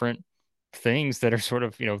different things that are sort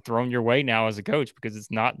of, thrown your way now as a coach, because it's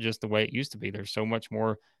not just the way it used to be. There's so much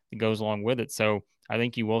more that goes along with it. So I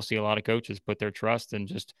think you will see a lot of coaches put their trust in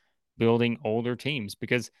just building older teams,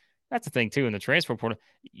 because that's the thing too, in the transfer portal,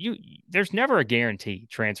 there's never a guarantee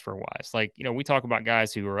transfer wise. Like, we talk about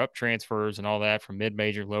guys who are up transfers and all that from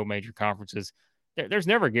mid-major, low major conferences. There's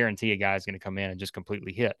never a guarantee a guy's going to come in and just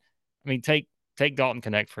completely hit. I mean, take Dalton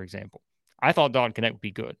Connect, for example. I thought Dalton Connect would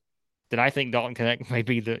be good. Did I think Dalton Connect may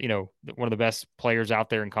be one of the best players out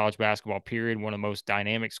there in college basketball, period? One of the most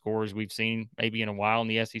dynamic scorers we've seen maybe in a while in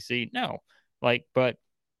the SEC? No. But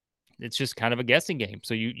it's just kind of a guessing game.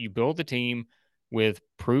 So you build the team with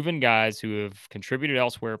proven guys who have contributed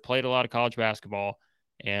elsewhere, played a lot of college basketball,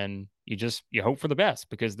 and you hope for the best,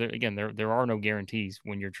 because there are no guarantees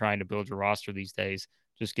when you're trying to build your roster these days,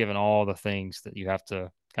 just given all the things that you have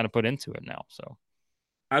to kind of put into it now. So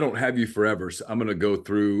I don't have you forever, so I'm going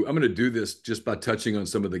to do this just by touching on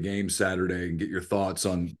some of the games Saturday and get your thoughts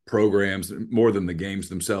on programs more than the games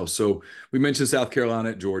themselves. So we mentioned South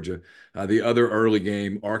Carolina at Georgia. The other early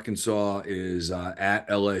game, Arkansas is at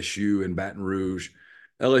LSU in Baton Rouge.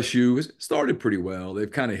 LSU has started pretty well. They've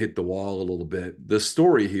kind of hit the wall a little bit. The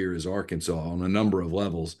story here is Arkansas on a number of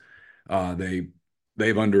levels. They've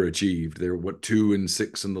underachieved. They're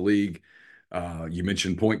 2-6 in the league. You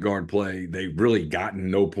mentioned point guard play. They've really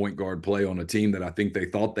gotten no point guard play on a team that I think they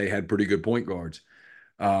thought they had pretty good point guards.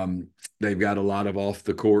 They've got a lot of off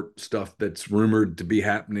the court stuff that's rumored to be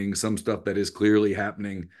happening, some stuff that is clearly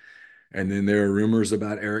happening. And then there are rumors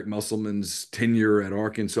about Eric Musselman's tenure at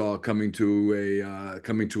Arkansas coming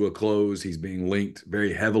to a close. He's being linked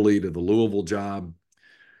very heavily to the Louisville job.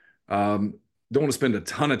 Don't want to spend a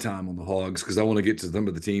ton of time on the Hogs because I want to get to some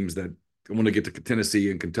of the teams that I want to get to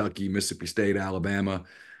Tennessee and Kentucky, Mississippi State, Alabama.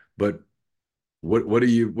 But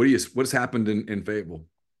what's happened in Fayetteville?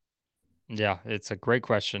 yeah, it's a great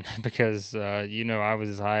question because I was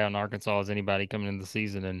as high on Arkansas as anybody coming into the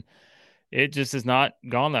season, and it just has not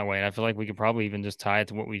gone that way. And I feel like we could probably even just tie it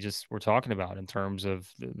to what we just were talking about in terms of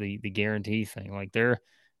the guarantee thing. Like there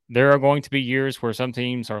are going to be years where some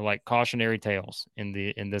teams are like cautionary tales in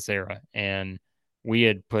this era, and we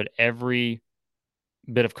had put every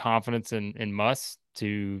bit of confidence in Muss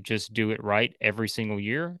to just do it right every single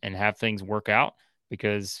year and have things work out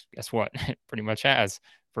because guess what? It pretty much has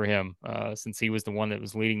for him since he was the one that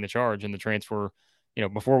was leading the charge in the transfer.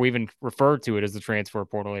 Before we even referred to it as the transfer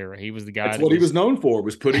portal era, he was the guy That's that what he was known for,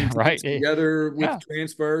 was putting right. teams together with Yeah.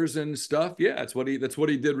 transfers and stuff. Yeah, that's what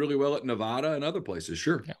he did really well at Nevada and other places.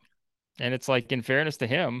 Sure. Yeah. And it's like, in fairness to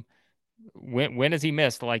him, when has he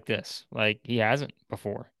missed like this? Like he hasn't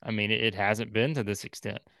before. I mean, it hasn't been to this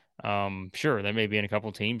extent. Sure, there may be in a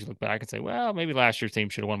couple teams you look back and say, well, maybe last year's team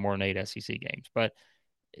should have won more than 8 SEC games, but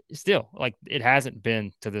still, like it hasn't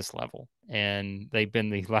been to this level. And they've been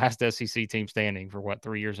the last SEC team standing for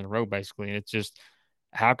 3 years in a row, basically. And it's just,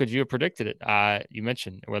 how could you have predicted it? You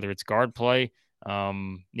mentioned whether it's guard play,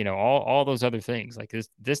 all those other things. Like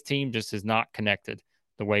this team just is not connected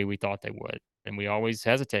the way we thought they would. And we always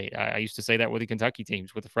hesitate. I used to say that with the Kentucky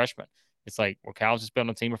teams, with the freshmen. It's like, well, Cal's just built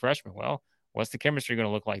a team of freshmen. Well, what's the chemistry going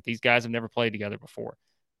to look like? These guys have never played together before.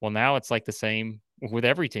 Well, now it's like the same with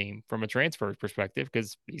every team from a transfer perspective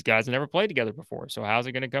because these guys have never played together before. So how's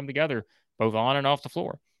it going to come together both on and off the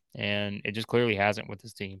floor? And it just clearly hasn't with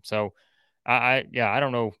this team. So I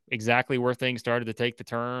don't know exactly where things started to take the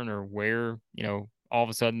turn or where, all of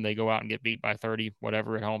a sudden they go out and get beat by 30,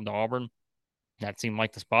 whatever, at home to Auburn. That seemed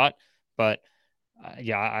like the spot. But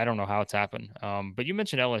I don't know how it's happened. But you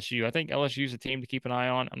mentioned LSU. I think LSU is a team to keep an eye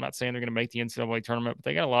on. I'm not saying they're going to make the NCAA tournament, but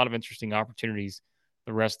they got a lot of interesting opportunities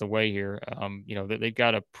the rest of the way here. They've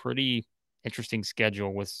got a pretty interesting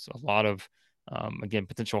schedule with a lot of, again,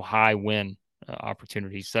 potential high win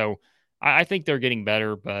opportunities. So I think they're getting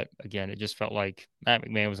better, but again, it just felt like Matt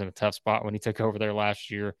McMahon was in a tough spot when he took over there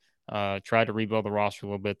last year. Tried to rebuild the roster a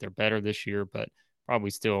little bit. They're better this year, but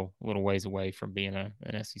probably still a little ways away from being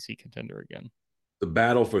an SEC contender again. The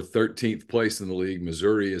battle for 13th place in the league,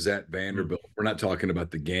 Missouri is at Vanderbilt. We're not talking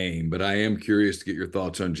about the game, but I am curious to get your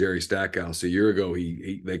thoughts on Jerry Stackhouse. A year ago,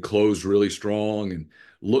 they closed really strong and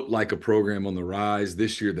looked like a program on the rise.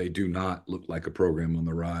 This year, they do not look like a program on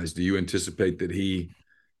the rise. Do you anticipate that he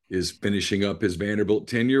is finishing up his Vanderbilt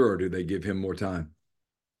tenure, or do they give him more time?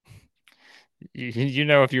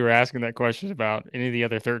 If you were asking that question about any of the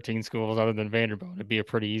other 13 schools other than Vanderbilt, it'd be a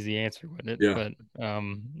pretty easy answer, wouldn't it? Yeah. But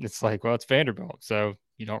it's like, well, it's Vanderbilt, so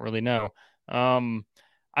you don't really know.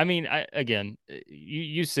 I mean,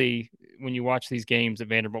 you see when you watch these games that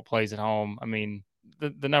Vanderbilt plays at home. I mean,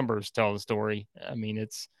 the numbers tell the story. I mean,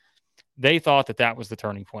 they thought that was the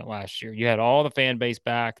turning point last year. You had all the fan base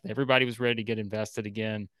back. Everybody was ready to get invested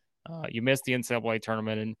again. You missed the NCAA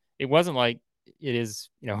tournament, and it wasn't like it is,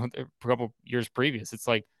 a couple years previous. It's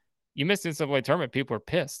like you missed the NCAA tournament. People are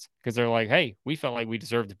pissed because they're like, hey, we felt like we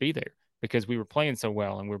deserved to be there because we were playing so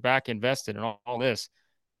well and we're back invested and all this.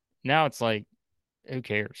 Now it's like, who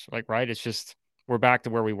cares? Like, right? It's just we're back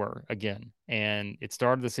to where we were again. And it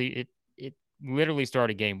started to see it literally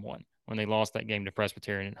started game one when they lost that game to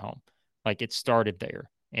Presbyterian at home. Like it started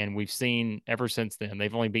there. And we've seen ever since then,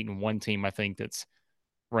 they've only beaten one team, I think, that's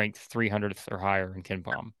ranked 300th or higher in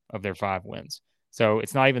KenPom of their 5 wins. So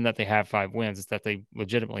it's not even that they have 5 wins, it's that they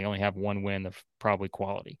legitimately only have 1 win of probably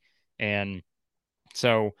quality. And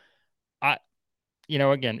so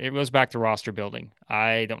again, it goes back to roster building.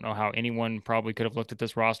 I don't know how anyone probably could have looked at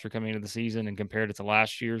this roster coming into the season and compared it to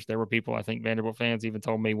last year's. There were people, I think Vanderbilt fans even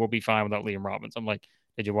told me we'll be fine without Liam Robbins. I'm like,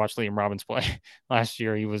 Did you watch Liam Robbins play last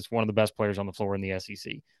year? He was one of the best players on the floor in the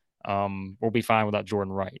SEC. We'll be fine without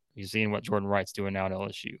Jordan Wright. You're seeing what Jordan Wright's doing now at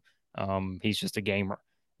LSU. He's just a gamer.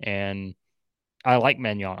 And I like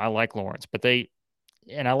Menyon. I like Lawrence,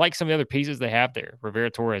 and I like some of the other pieces they have there. Rivera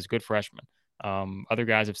Torres, good freshman. Other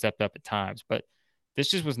guys have stepped up at times, but this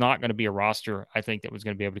just was not going to be a roster, I think, that was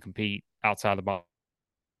going to be able to compete outside the box.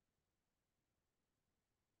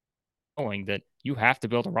 Knowing that you have to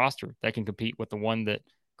build a roster that can compete with the one that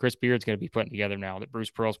Chris Beard's going to be putting together now, that Bruce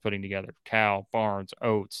Pearl's putting together, Cal, Barnes,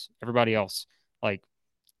 Oates, everybody else.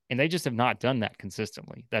 And they just have not done that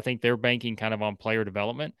consistently. I think they're banking kind of on player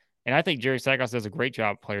development. And I think Jerry Sagos does a great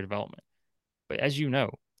job of player development. But as you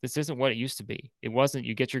know, this isn't what it used to be. It wasn't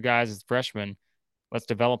you get your guys as freshmen, let's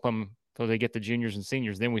develop them so they get the juniors and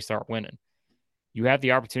seniors, then we start winning. You have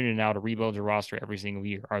the opportunity now to rebuild your roster every single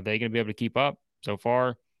year. Are they going to be able to keep up? So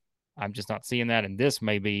far, I'm just not seeing that. And this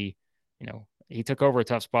may be, he took over a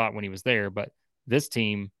tough spot when he was there, but this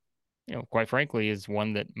team, quite frankly, is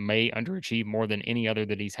one that may underachieve more than any other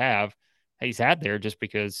that he's had there just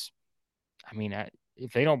because,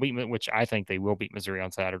 if they don't beat, which I think they will beat Missouri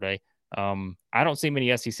on Saturday, I don't see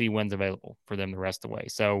many SEC wins available for them the rest of the way.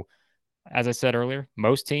 So, as I said earlier,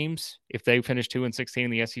 most teams, if they finish 2-16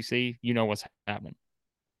 in the SEC, you know what's happening.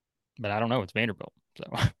 But I don't know. It's Vanderbilt. So,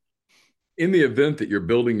 in the event that you're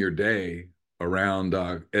building your day around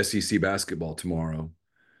SEC basketball tomorrow,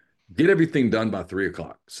 get everything done by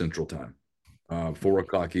 3:00 Central Time,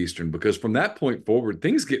 4:00 Eastern, because from that point forward,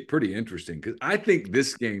 things get pretty interesting. Because I think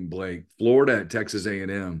this game, Blake, Florida at Texas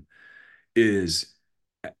A&M,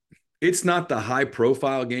 it's not the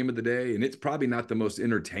high-profile game of the day, and it's probably not the most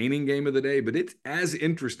entertaining game of the day, but it's as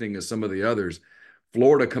interesting as some of the others.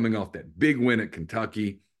 Florida coming off that big win at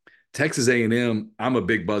Kentucky. Texas A&M, I'm a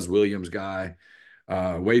big Buzz Williams guy.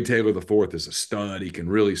 Wade Taylor IV is a stud. He can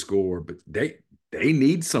really score, but they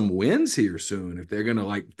need some wins here soon if they're going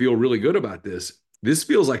to feel really good about this. This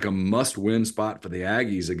feels like a must-win spot for the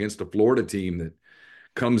Aggies against a Florida team that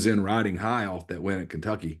comes in riding high off that win at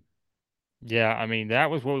Kentucky. Yeah, that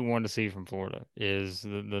was what we wanted to see from Florida is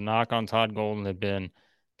the knock on Todd Golden had been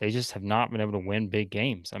they just have not been able to win big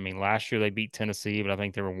games. Last year they beat Tennessee, but I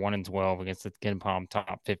think they were 1-12 against the KenPom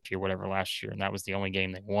top 50 or whatever last year, and that was the only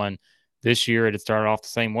game they won. This year it had started off the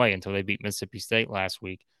same way until they beat Mississippi State last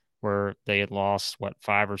week, where they had lost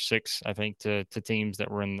 5 or 6, I think, to teams that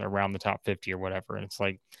were in around the top 50 or whatever. And it's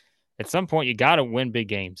like at some point you got to win big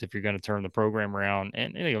games if you're going to turn the program around.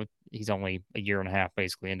 And he's only a year and a half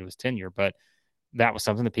basically into his tenure, but that was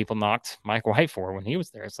something that people knocked Mike White for when he was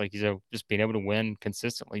there. It's like, just being able to win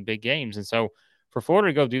consistently big games. And so for Florida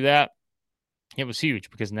to go do that, it was huge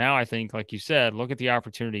because now I think, like you said, look at the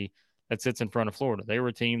opportunity that sits in front of Florida. They were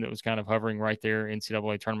a team that was kind of hovering right there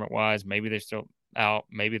NCAA tournament wise. Maybe they're still out,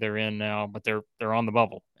 maybe they're in now, but they're on the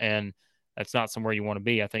bubble. And that's not somewhere you want to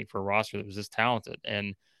be, I think, for a roster that was this talented.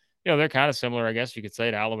 And, they're kind of similar, I guess you could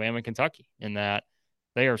say, to Alabama and Kentucky in that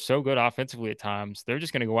they are so good offensively at times. They're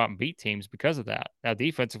just going to go out and beat teams because of that. Now,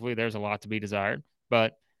 defensively, there's a lot to be desired.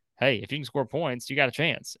 But, hey, if you can score points, you got a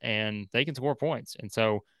chance. And they can score points. And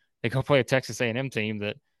so they go play a Texas A&M team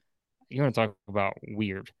that you want to talk about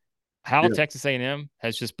weird. How Texas A&M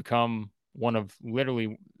has just become one of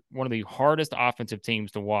the hardest offensive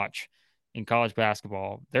teams to watch in college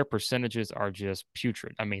basketball. Their percentages are just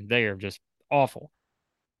putrid. They are just awful.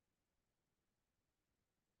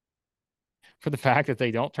 For the fact that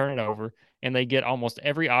they don't turn it over and they get almost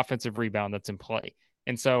every offensive rebound that's in play.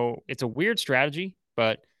 And so it's a weird strategy,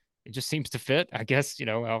 but it just seems to fit. I guess,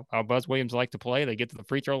 how Buzz Williams like to play. They get to the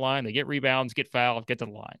free throw line, they get rebounds, get fouled, get to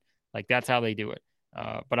the line. That's how they do it.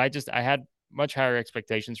 But I had much higher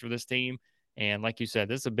expectations for this team. And like you said,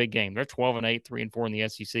 this is a big game. They're 12-8, 3-4 in the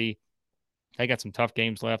SEC. They got some tough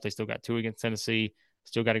games left. They still got 2 against Tennessee,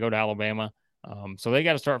 still got to go to Alabama. So they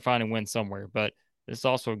got to start finding wins somewhere. But this is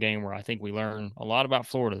also a game where I think we learn a lot about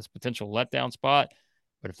Florida, this potential letdown spot.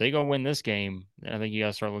 But if they go win this game, then I think you got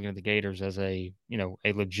to start looking at the Gators as a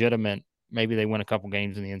legitimate, maybe they win a couple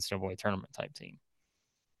games in the NCAA tournament type team.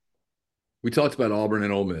 We talked about Auburn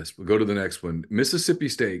and Ole Miss. We'll go to the next one. Mississippi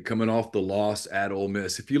State coming off the loss at Ole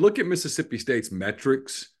Miss. If you look at Mississippi State's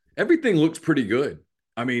metrics, everything looks pretty good.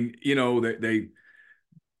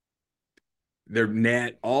 Their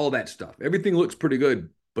net, all that stuff. Everything looks pretty good.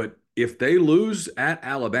 But if they lose at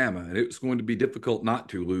Alabama, and it's going to be difficult not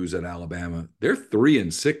to lose at Alabama, they're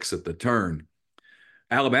 3-6 at the turn.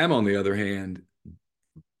 Alabama, on the other hand,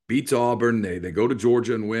 beats Auburn. They go to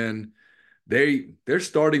Georgia and win. They're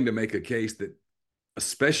starting to make a case that,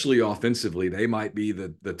 especially offensively, they might be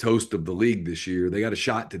the toast of the league this year. They got a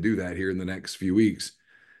shot to do that here in the next few weeks.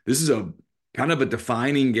 This is a kind of a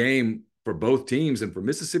defining game for both teams. And for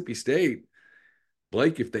Mississippi State,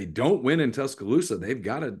 Blake, if they don't win in Tuscaloosa, they've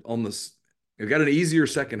got it on this. They've got an easier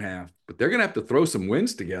second half, but they're going to have to throw some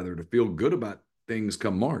wins together to feel good about things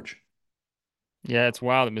come March. Yeah, it's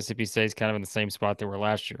wild that Mississippi State's kind of in the same spot they were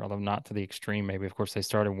last year, although not to the extreme. Maybe, of course, they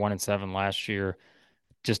started 1-7 last year.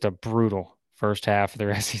 Just a brutal first half of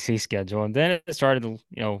their SEC schedule, and then it started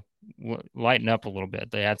to lighten up a little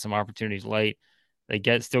bit. They had some opportunities late.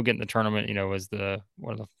 They still get in the tournament, as the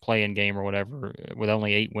play-in game or whatever, with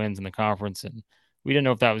only 8 wins in the conference, and we didn't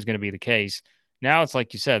know if that was going to be the case. Now it's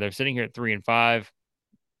like you said, they're sitting here at 3-5,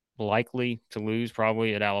 likely to lose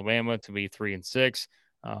probably at Alabama, to be 3-6.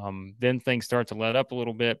 Then things start to let up a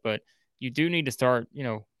little bit, but you do need to start,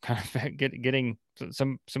 kind of getting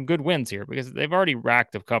some good wins here, because they've already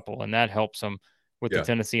racked a couple, and that helps them with the Yeah.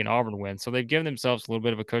 Tennessee and Auburn win. So they've given themselves a little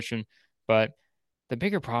bit of a cushion, but the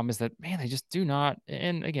bigger problem is that, man, they just do not.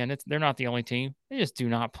 And again, they're not the only team. They just do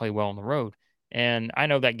not play well on the road. And I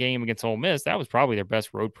know that game against Ole Miss, that was probably their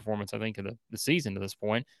best road performance, I think, of the season to this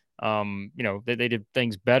point. They did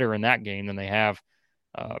things better in that game than they have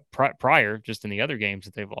prior, just in the other games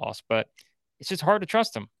that they've lost. But it's just hard to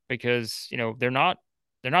trust them, because they're not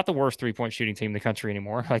the worst 3-point shooting team in the country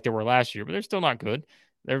anymore, like they were last year, but they're still not good.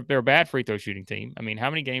 They're a bad free throw shooting team. I mean, how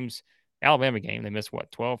many games? Alabama game, they missed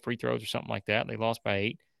 12 free throws or something like that. They lost by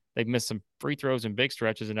 8. They've missed some free throws in big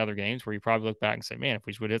stretches in other games where you probably look back and say, man, if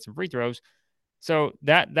we would hit some free throws. So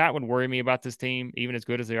that would worry me about this team, even as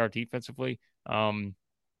good as they are defensively.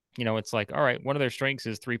 It's like, all right, one of their strengths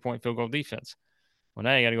is 3-point field goal defense. Well,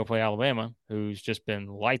 now you got to go play Alabama, who's just been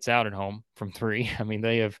lights out at home from 3. I mean,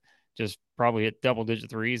 they have just probably hit double-digit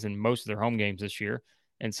threes in most of their home games this year.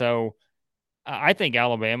 And so I think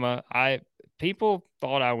Alabama, people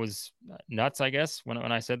thought I was nuts, I guess, when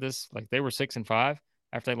I said this. Like, they were 6-5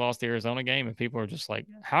 after they lost the Arizona game, and people are just like,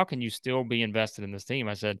 how can you still be invested in this team?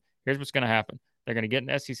 I said, here's what's going to happen. They're going to get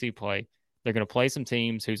an SEC play. They're going to play some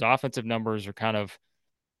teams whose offensive numbers are kind of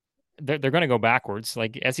they're going to go backwards.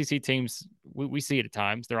 Like SEC teams, we see it at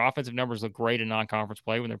times. Their offensive numbers look great in non-conference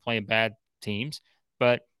play when they're playing bad teams,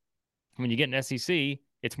 but when you get an SEC,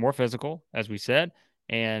 it's more physical, as we said,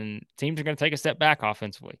 and teams are going to take a step back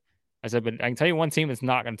offensively. I said, but I can tell you one team that's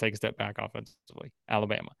not going to take a step back offensively: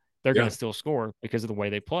 Alabama. They're going to still score because of the way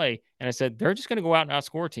they play. And I said, they're just going to go out and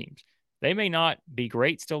outscore teams. They may not be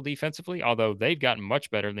great still defensively, although they've gotten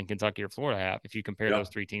much better than Kentucky or Florida have if you compare those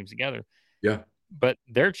 3 teams together. Yeah. But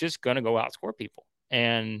they're just going to go outscore people.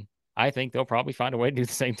 And I think they'll probably find a way to do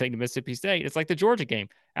the same thing to Mississippi State. It's like the Georgia game.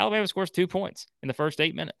 Alabama scores 2 points in the first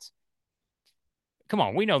 8 minutes. Come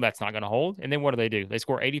on, we know that's not going to hold. And then what do? They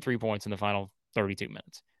score 83 points in the final 32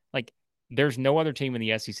 minutes. Like, there's no other team in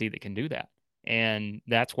the SEC that can do that. And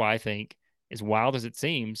that's why I think, as wild as it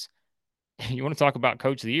seems, you want to talk about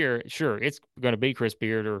coach of the year, sure, it's going to be Chris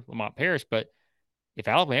Beard or Lamont Paris, but if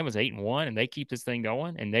Alabama's 8-1 and they keep this thing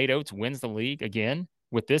going and Nate Oates wins the league again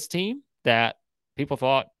with this team that people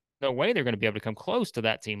thought, no way they're going to be able to come close to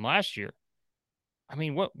that team last year. I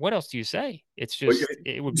mean, what else do you say? It's just,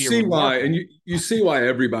 it would be see why, and you see why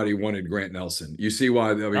everybody wanted Grant Nelson. You see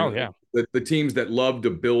why, I mean, the teams that love to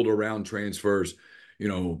build around transfers,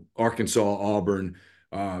 Arkansas, Auburn,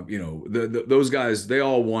 those guys, they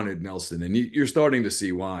all wanted Nelson, and you're starting to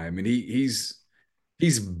see why. I mean, he's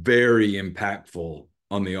very impactful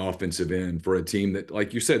on the offensive end for a team that,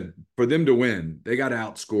 like you said, for them to win, they got to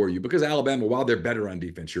outscore you, because Alabama, while they're better on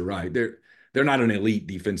defense, you're right, they're not an elite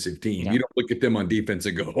defensive team. No. You don't look at them on defense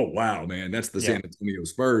and go, oh, wow, man, that's the San Antonio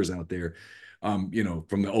Spurs out there, from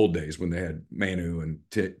the old days when they had Manu and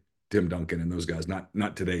Tim Duncan and those guys,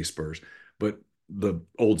 not today's Spurs, but the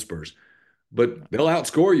old Spurs. But they'll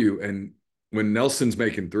outscore you. And when Nelson's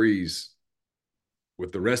making threes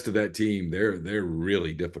with the rest of that team, they're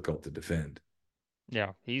really difficult to defend.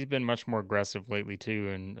 Yeah, he's been much more aggressive lately too.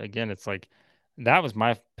 And again, it's like, that was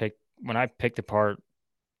my pick when I picked apart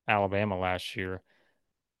Alabama last year,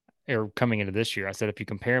 or coming into this year. I said, if you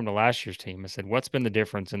compare him to last year's team, I said, what's been the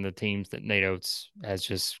difference in the teams that Nate Oates has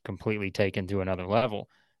just completely taken to another level?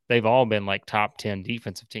 They've all been like top 10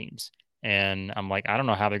 defensive teams. And I'm like, I don't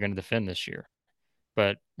know how they're going to defend this year,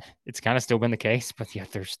 but it's kind of still been the case, but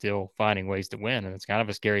yet they're still finding ways to win. And it's kind of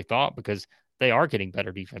a scary thought, because they are getting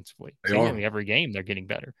better defensively. Seemingly every game they're getting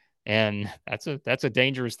better. And that's a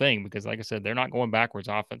dangerous thing, because, like I said, they're not going backwards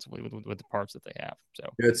offensively with the parts that they have. So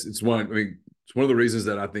it's one of the reasons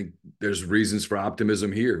that I think there's reasons for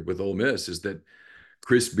optimism here with Ole Miss, is that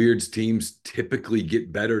Chris Beard's teams typically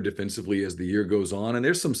get better defensively as the year goes on, and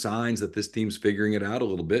there's some signs that this team's figuring it out a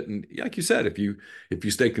little bit. And like you said, if you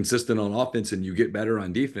stay consistent on offense and you get better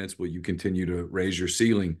on defense, well, you continue to raise your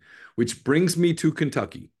ceiling. Which brings me to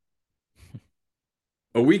Kentucky.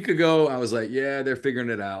 A week ago, I was like, yeah, they're figuring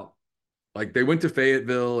it out. Like they went to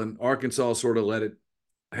Fayetteville and Arkansas sort of let it,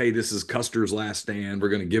 hey, this is Custer's last stand. We're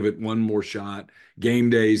going to give it one more shot. Game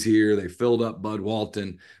days here. They filled up Bud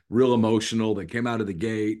Walton, real emotional. They came out of the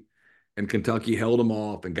gate and Kentucky held them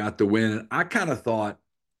off and got the win. And I kind of thought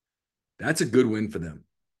that's a good win for them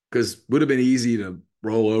because it would have been easy to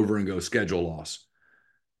roll over and go schedule loss.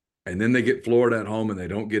 And then they get Florida at home and they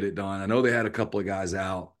don't get it done. I know they had a couple of guys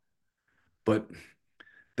out, but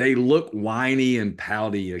they look whiny and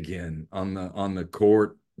pouty again on the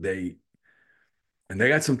court. They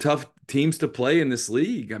got some tough teams to play in this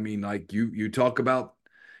league. I mean, like you talk about,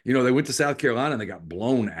 they went to South Carolina and they got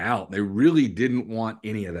blown out. They really didn't want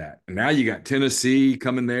any of that. And now you got Tennessee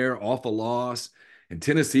coming there off a loss, and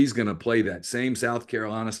Tennessee's going to play that same South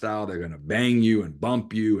Carolina style. They're going to bang you and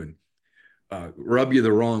bump you and rub you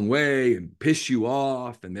the wrong way and piss you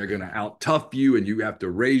off, and they're going to out tough you, and you have to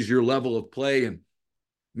raise your level of play. And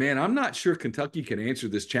man, I'm not sure Kentucky can answer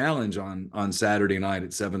this challenge on Saturday night at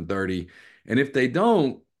 7:30. And if they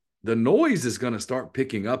don't, the noise is going to start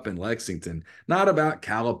picking up in Lexington. Not about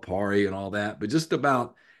Calipari and all that, but just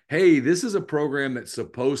about, hey, this is a program that's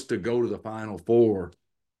supposed to go to the Final Four.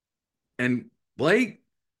 And Blake,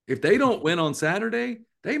 if they don't win on Saturday,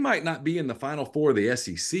 they might not be in the Final Four of the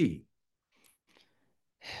SEC.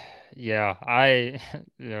 Yeah,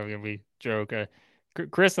 we joke.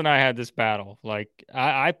 Chris and I had this battle. Like,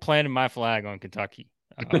 I planted my flag on Kentucky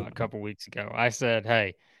a couple weeks ago. I said,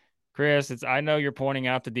 "Hey, Chris, I know you're pointing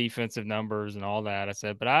out the defensive numbers and all that." I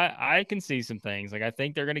said, but I can see some things. Like, I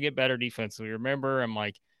think they're going to get better defensively. Remember, I'm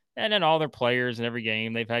like, and then all their players in every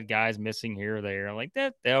game, they've had guys missing here or there. Like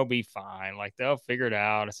that, they'll be fine. Like they'll figure it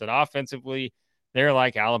out. I said, offensively, they're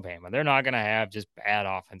like Alabama. They're not going to have just bad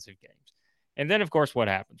offensive games. And then, of course, what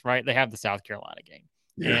happens, right? They have the South Carolina game.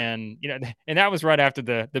 Yeah. And, and that was right after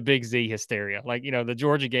the Big Z hysteria. Like, the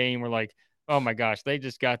Georgia game, we're like, oh my gosh, they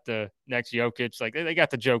just got the next Jokic. Like they got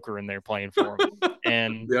the Joker in there playing for them.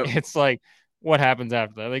 And Yep. it's like, what happens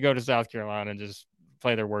after that? They go to South Carolina and just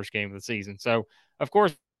play their worst game of the season. So, of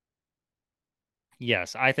course,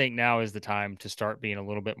 yes, I think now is the time to start being a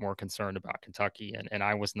little bit more concerned about Kentucky. And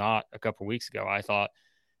I was not a couple weeks ago. I thought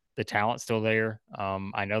the talent's still there.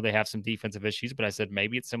 I know they have some defensive issues, but I said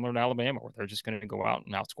maybe it's similar to Alabama where they're just going to go out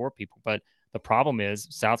and outscore people. But the problem is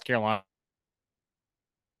South Carolina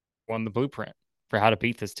won the blueprint for how to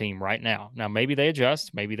beat this team right now. Now, maybe they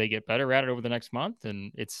adjust, maybe they get better at it over the next month,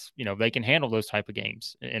 and it's, they can handle those type of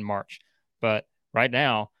games in March. But right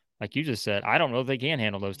now, like you just said, I don't know if they can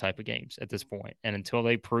handle those type of games at this point. And until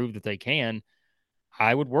they prove that they can,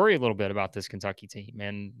 I would worry a little bit about this Kentucky team.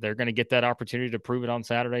 And they're going to get that opportunity to prove it on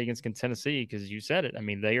Saturday against Tennessee because you said it. I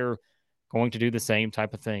mean, they are going to do the same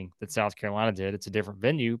type of thing that South Carolina did. It's a different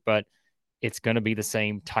venue, but it's going to be the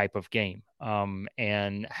same type of game.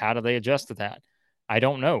 And how do they adjust to that? I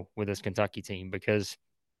don't know with this Kentucky team because,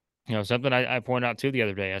 something I pointed out too the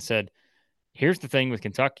other day. I said, here's the thing with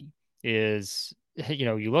Kentucky is,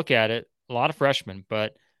 you look at it, a lot of freshmen,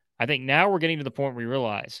 but I think now we're getting to the point where we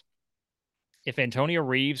realize if Antonio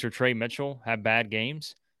Reeves or Trey Mitchell have bad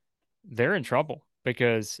games, they're in trouble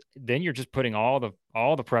because then you're just putting all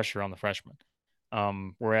the pressure on the freshmen.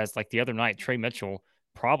 Whereas like the other night, Trey Mitchell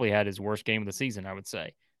probably had his worst game of the season, I would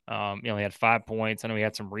say. He had 5 points. I know he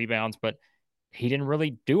had some rebounds, but he didn't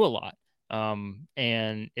really do a lot.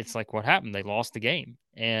 And it's like, what happened? They lost the game.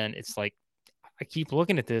 And it's like, I keep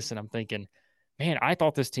looking at this and I'm thinking, man, I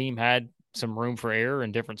thought this team had some room for error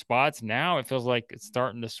in different spots. Now it feels like it's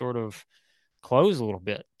starting to sort of close a little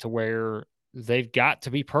bit to where they've got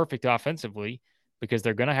to be perfect offensively because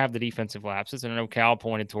they're going to have the defensive lapses. And I know Cal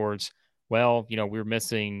pointed towards, well, we were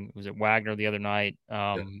missing, was it Wagner the other night?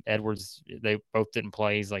 Edwards, they both didn't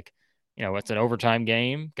play. He's like, it's an overtime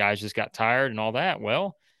game. Guys just got tired and all that.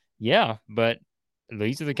 Well, yeah, but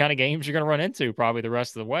these are the kind of games you're going to run into probably the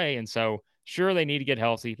rest of the way. And so, sure, they need to get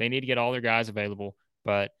healthy. They need to get all their guys available,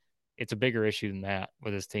 but it's a bigger issue than that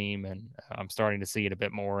with this team. And I'm starting to see it a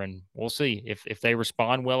bit more. And we'll see if they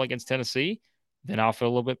respond well against Tennessee, then I'll feel a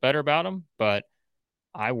little bit better about them. But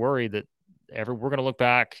I worry that we're going to look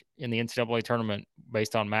back in the NCAA tournament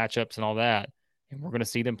based on matchups and all that. And we're going to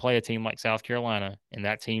see them play a team like South Carolina, and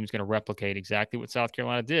that team's going to replicate exactly what South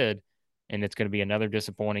Carolina did. And it's going to be another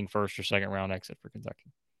disappointing first or second round exit for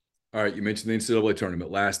Kentucky. All right, you mentioned the NCAA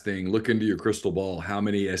tournament. Last thing, look into your crystal ball. How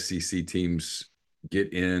many SEC teams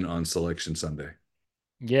get in on Selection Sunday?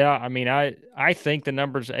 Yeah, I mean, I think the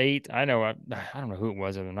number's 8. I know I don't know who it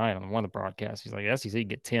was the other night on one of the broadcasts. He's like, SEC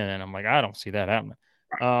get 10, and I'm like, I don't see that happening.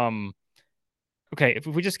 Okay, if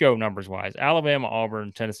we just go numbers wise, Alabama,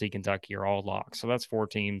 Auburn, Tennessee, Kentucky are all locks. So that's 4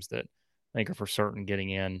 teams that I think are for certain getting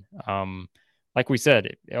in. like we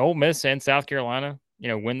said, Ole Miss and South Carolina,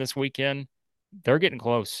 win this weekend, they're getting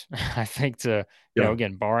close. I think to, Yeah.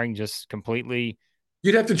 again, barring just completely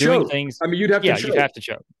You'd have to doing choke. things. I mean, you'd have to Yeah, you'd choke. have to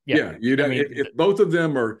choke. Yeah. Yeah, you'd I have, mean, if both of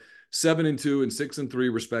them are 7-2 and 6-3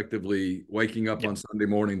 respectively, waking up yeah, on Sunday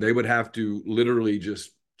morning, they would have to literally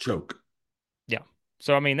just choke. yeah.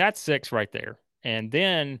 So, I mean, that's 6 right there. And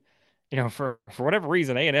then, for whatever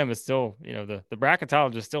reason, A&M is still, the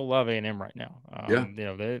bracketologists still love A&M right now.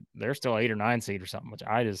 Yeah. They're still 8 or 9 seed or something, which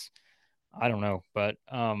I don't know. But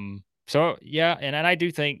so yeah, and I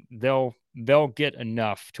do think they'll get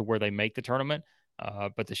enough to where they make the tournament.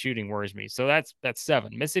 But the shooting worries me. So that's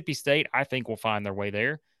 7. Mississippi State, I think, will find their way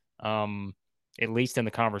there. Um, at least in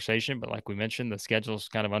the conversation. But like we mentioned, the schedule's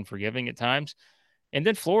kind of unforgiving at times. And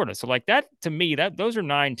then Florida. So like that to me, that those are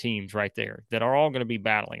 9 teams right there that are all going to be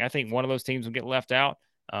battling. I think one of those teams will get left out.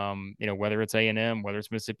 Whether it's A&M, whether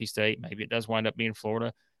it's Mississippi State, maybe it does wind up being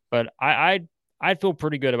Florida. But I'd feel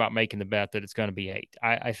pretty good about making the bet that it's going to be 8.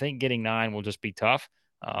 I think getting 9 will just be tough.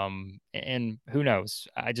 And who knows?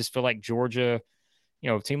 I just feel like Georgia,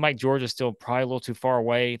 a team like Georgia is still probably a little too far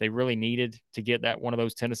away. They really needed to get that one of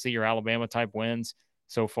those Tennessee or Alabama type wins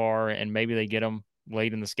so far, and maybe they get them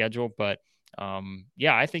late in the schedule. But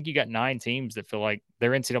yeah, I think you got 9 teams that feel like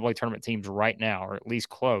they're NCAA tournament teams right now, or at least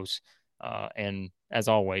close. And as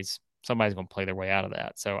always, somebody's going to play their way out of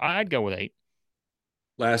that. So I'd go with 8.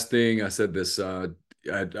 Last thing, I said this. I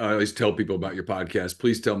always tell people about your podcast.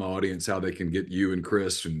 Please tell my audience how they can get you and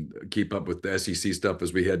Chris and keep up with the SEC stuff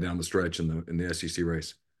as we head down the stretch in the SEC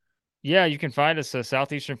race. Yeah, you can find us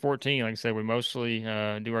Southeastern 14. Like I said, we mostly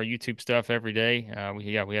do our YouTube stuff every day.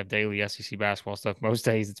 We have daily SEC basketball stuff. Most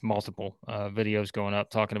days it's multiple videos going up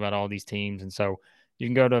talking about all these teams. And so you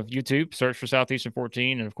can go to YouTube, search for Southeastern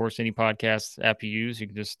 14, and of course any podcast app you use, you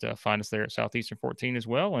can just find us there at Southeastern 14 as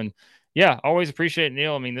well. And yeah, always appreciate it,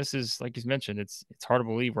 Neil. I mean, this is like you mentioned, it's hard to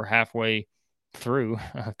believe we're halfway through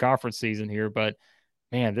conference season here, but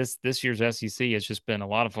man, this year's SEC has just been a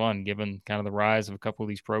lot of fun, given kind of the rise of a couple of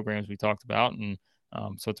these programs we talked about, and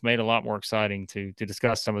so it's made it a lot more exciting to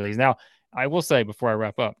discuss some of these. Now, I will say before I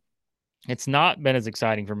wrap up, it's not been as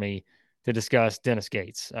exciting for me to discuss Dennis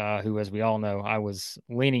Gates, who, as we all know, I was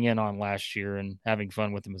leaning in on last year and having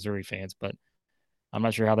fun with the Missouri fans, but I'm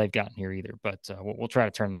not sure how they've gotten here either. But we'll try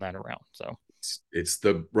to turn that around. So. It's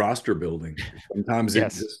the roster building. Sometimes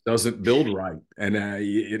Yes. it just doesn't build right, and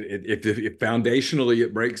if foundationally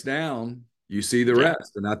it breaks down, you see the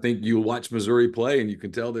rest. And I think you watch Missouri play, and you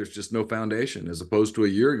can tell there's just no foundation, as opposed to a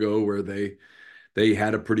year ago where they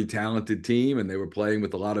had a pretty talented team and they were playing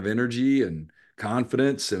with a lot of energy and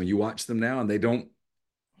confidence. And you watch them now, and they don't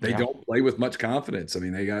play with much confidence. I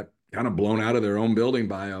mean, they got kind of blown out of their own building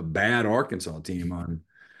by a bad Arkansas team on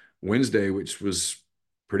Wednesday, which was a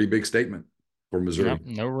pretty big statement for Missouri. Yep,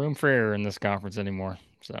 no room for error in this conference anymore.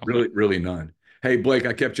 So really, really none. Hey, Blake,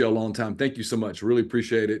 I kept you a long time. Thank you so much. Really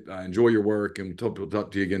appreciate it. I enjoy your work, and we'll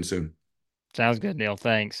talk to you again soon. Sounds good, Neil.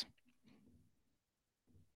 Thanks.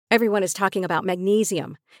 Everyone is talking about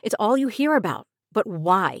magnesium. It's all you hear about. But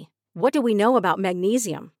why? What do we know about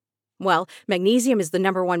magnesium? Well, magnesium is the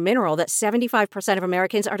 #1 mineral that 75% of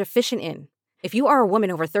Americans are deficient in. If you are a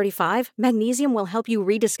woman over 35, magnesium will help you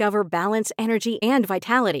rediscover balance, energy, and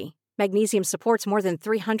vitality. Magnesium supports more than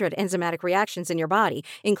 300 enzymatic reactions in your body,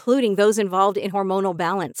 including those involved in hormonal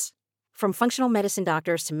balance. From functional medicine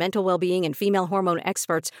doctors to mental well-being and female hormone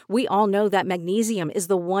experts, we all know that magnesium is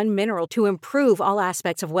the one mineral to improve all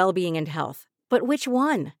aspects of well-being and health. But which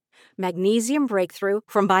one? Magnesium Breakthrough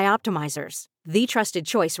from Bioptimizers, the trusted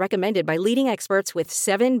choice recommended by leading experts with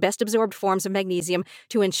 7 best-absorbed forms of magnesium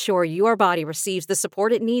to ensure your body receives the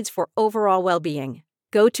support it needs for overall well-being.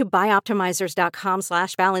 Go to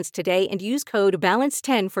bioptimizers.com/balance today and use code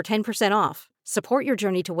BALANCE10 for 10% off. Support your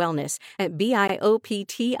journey to wellness at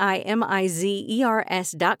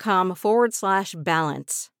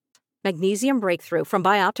bioptimizers.com/balance. Magnesium Breakthrough from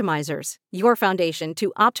Bioptimizers, your foundation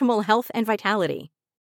to optimal health and vitality.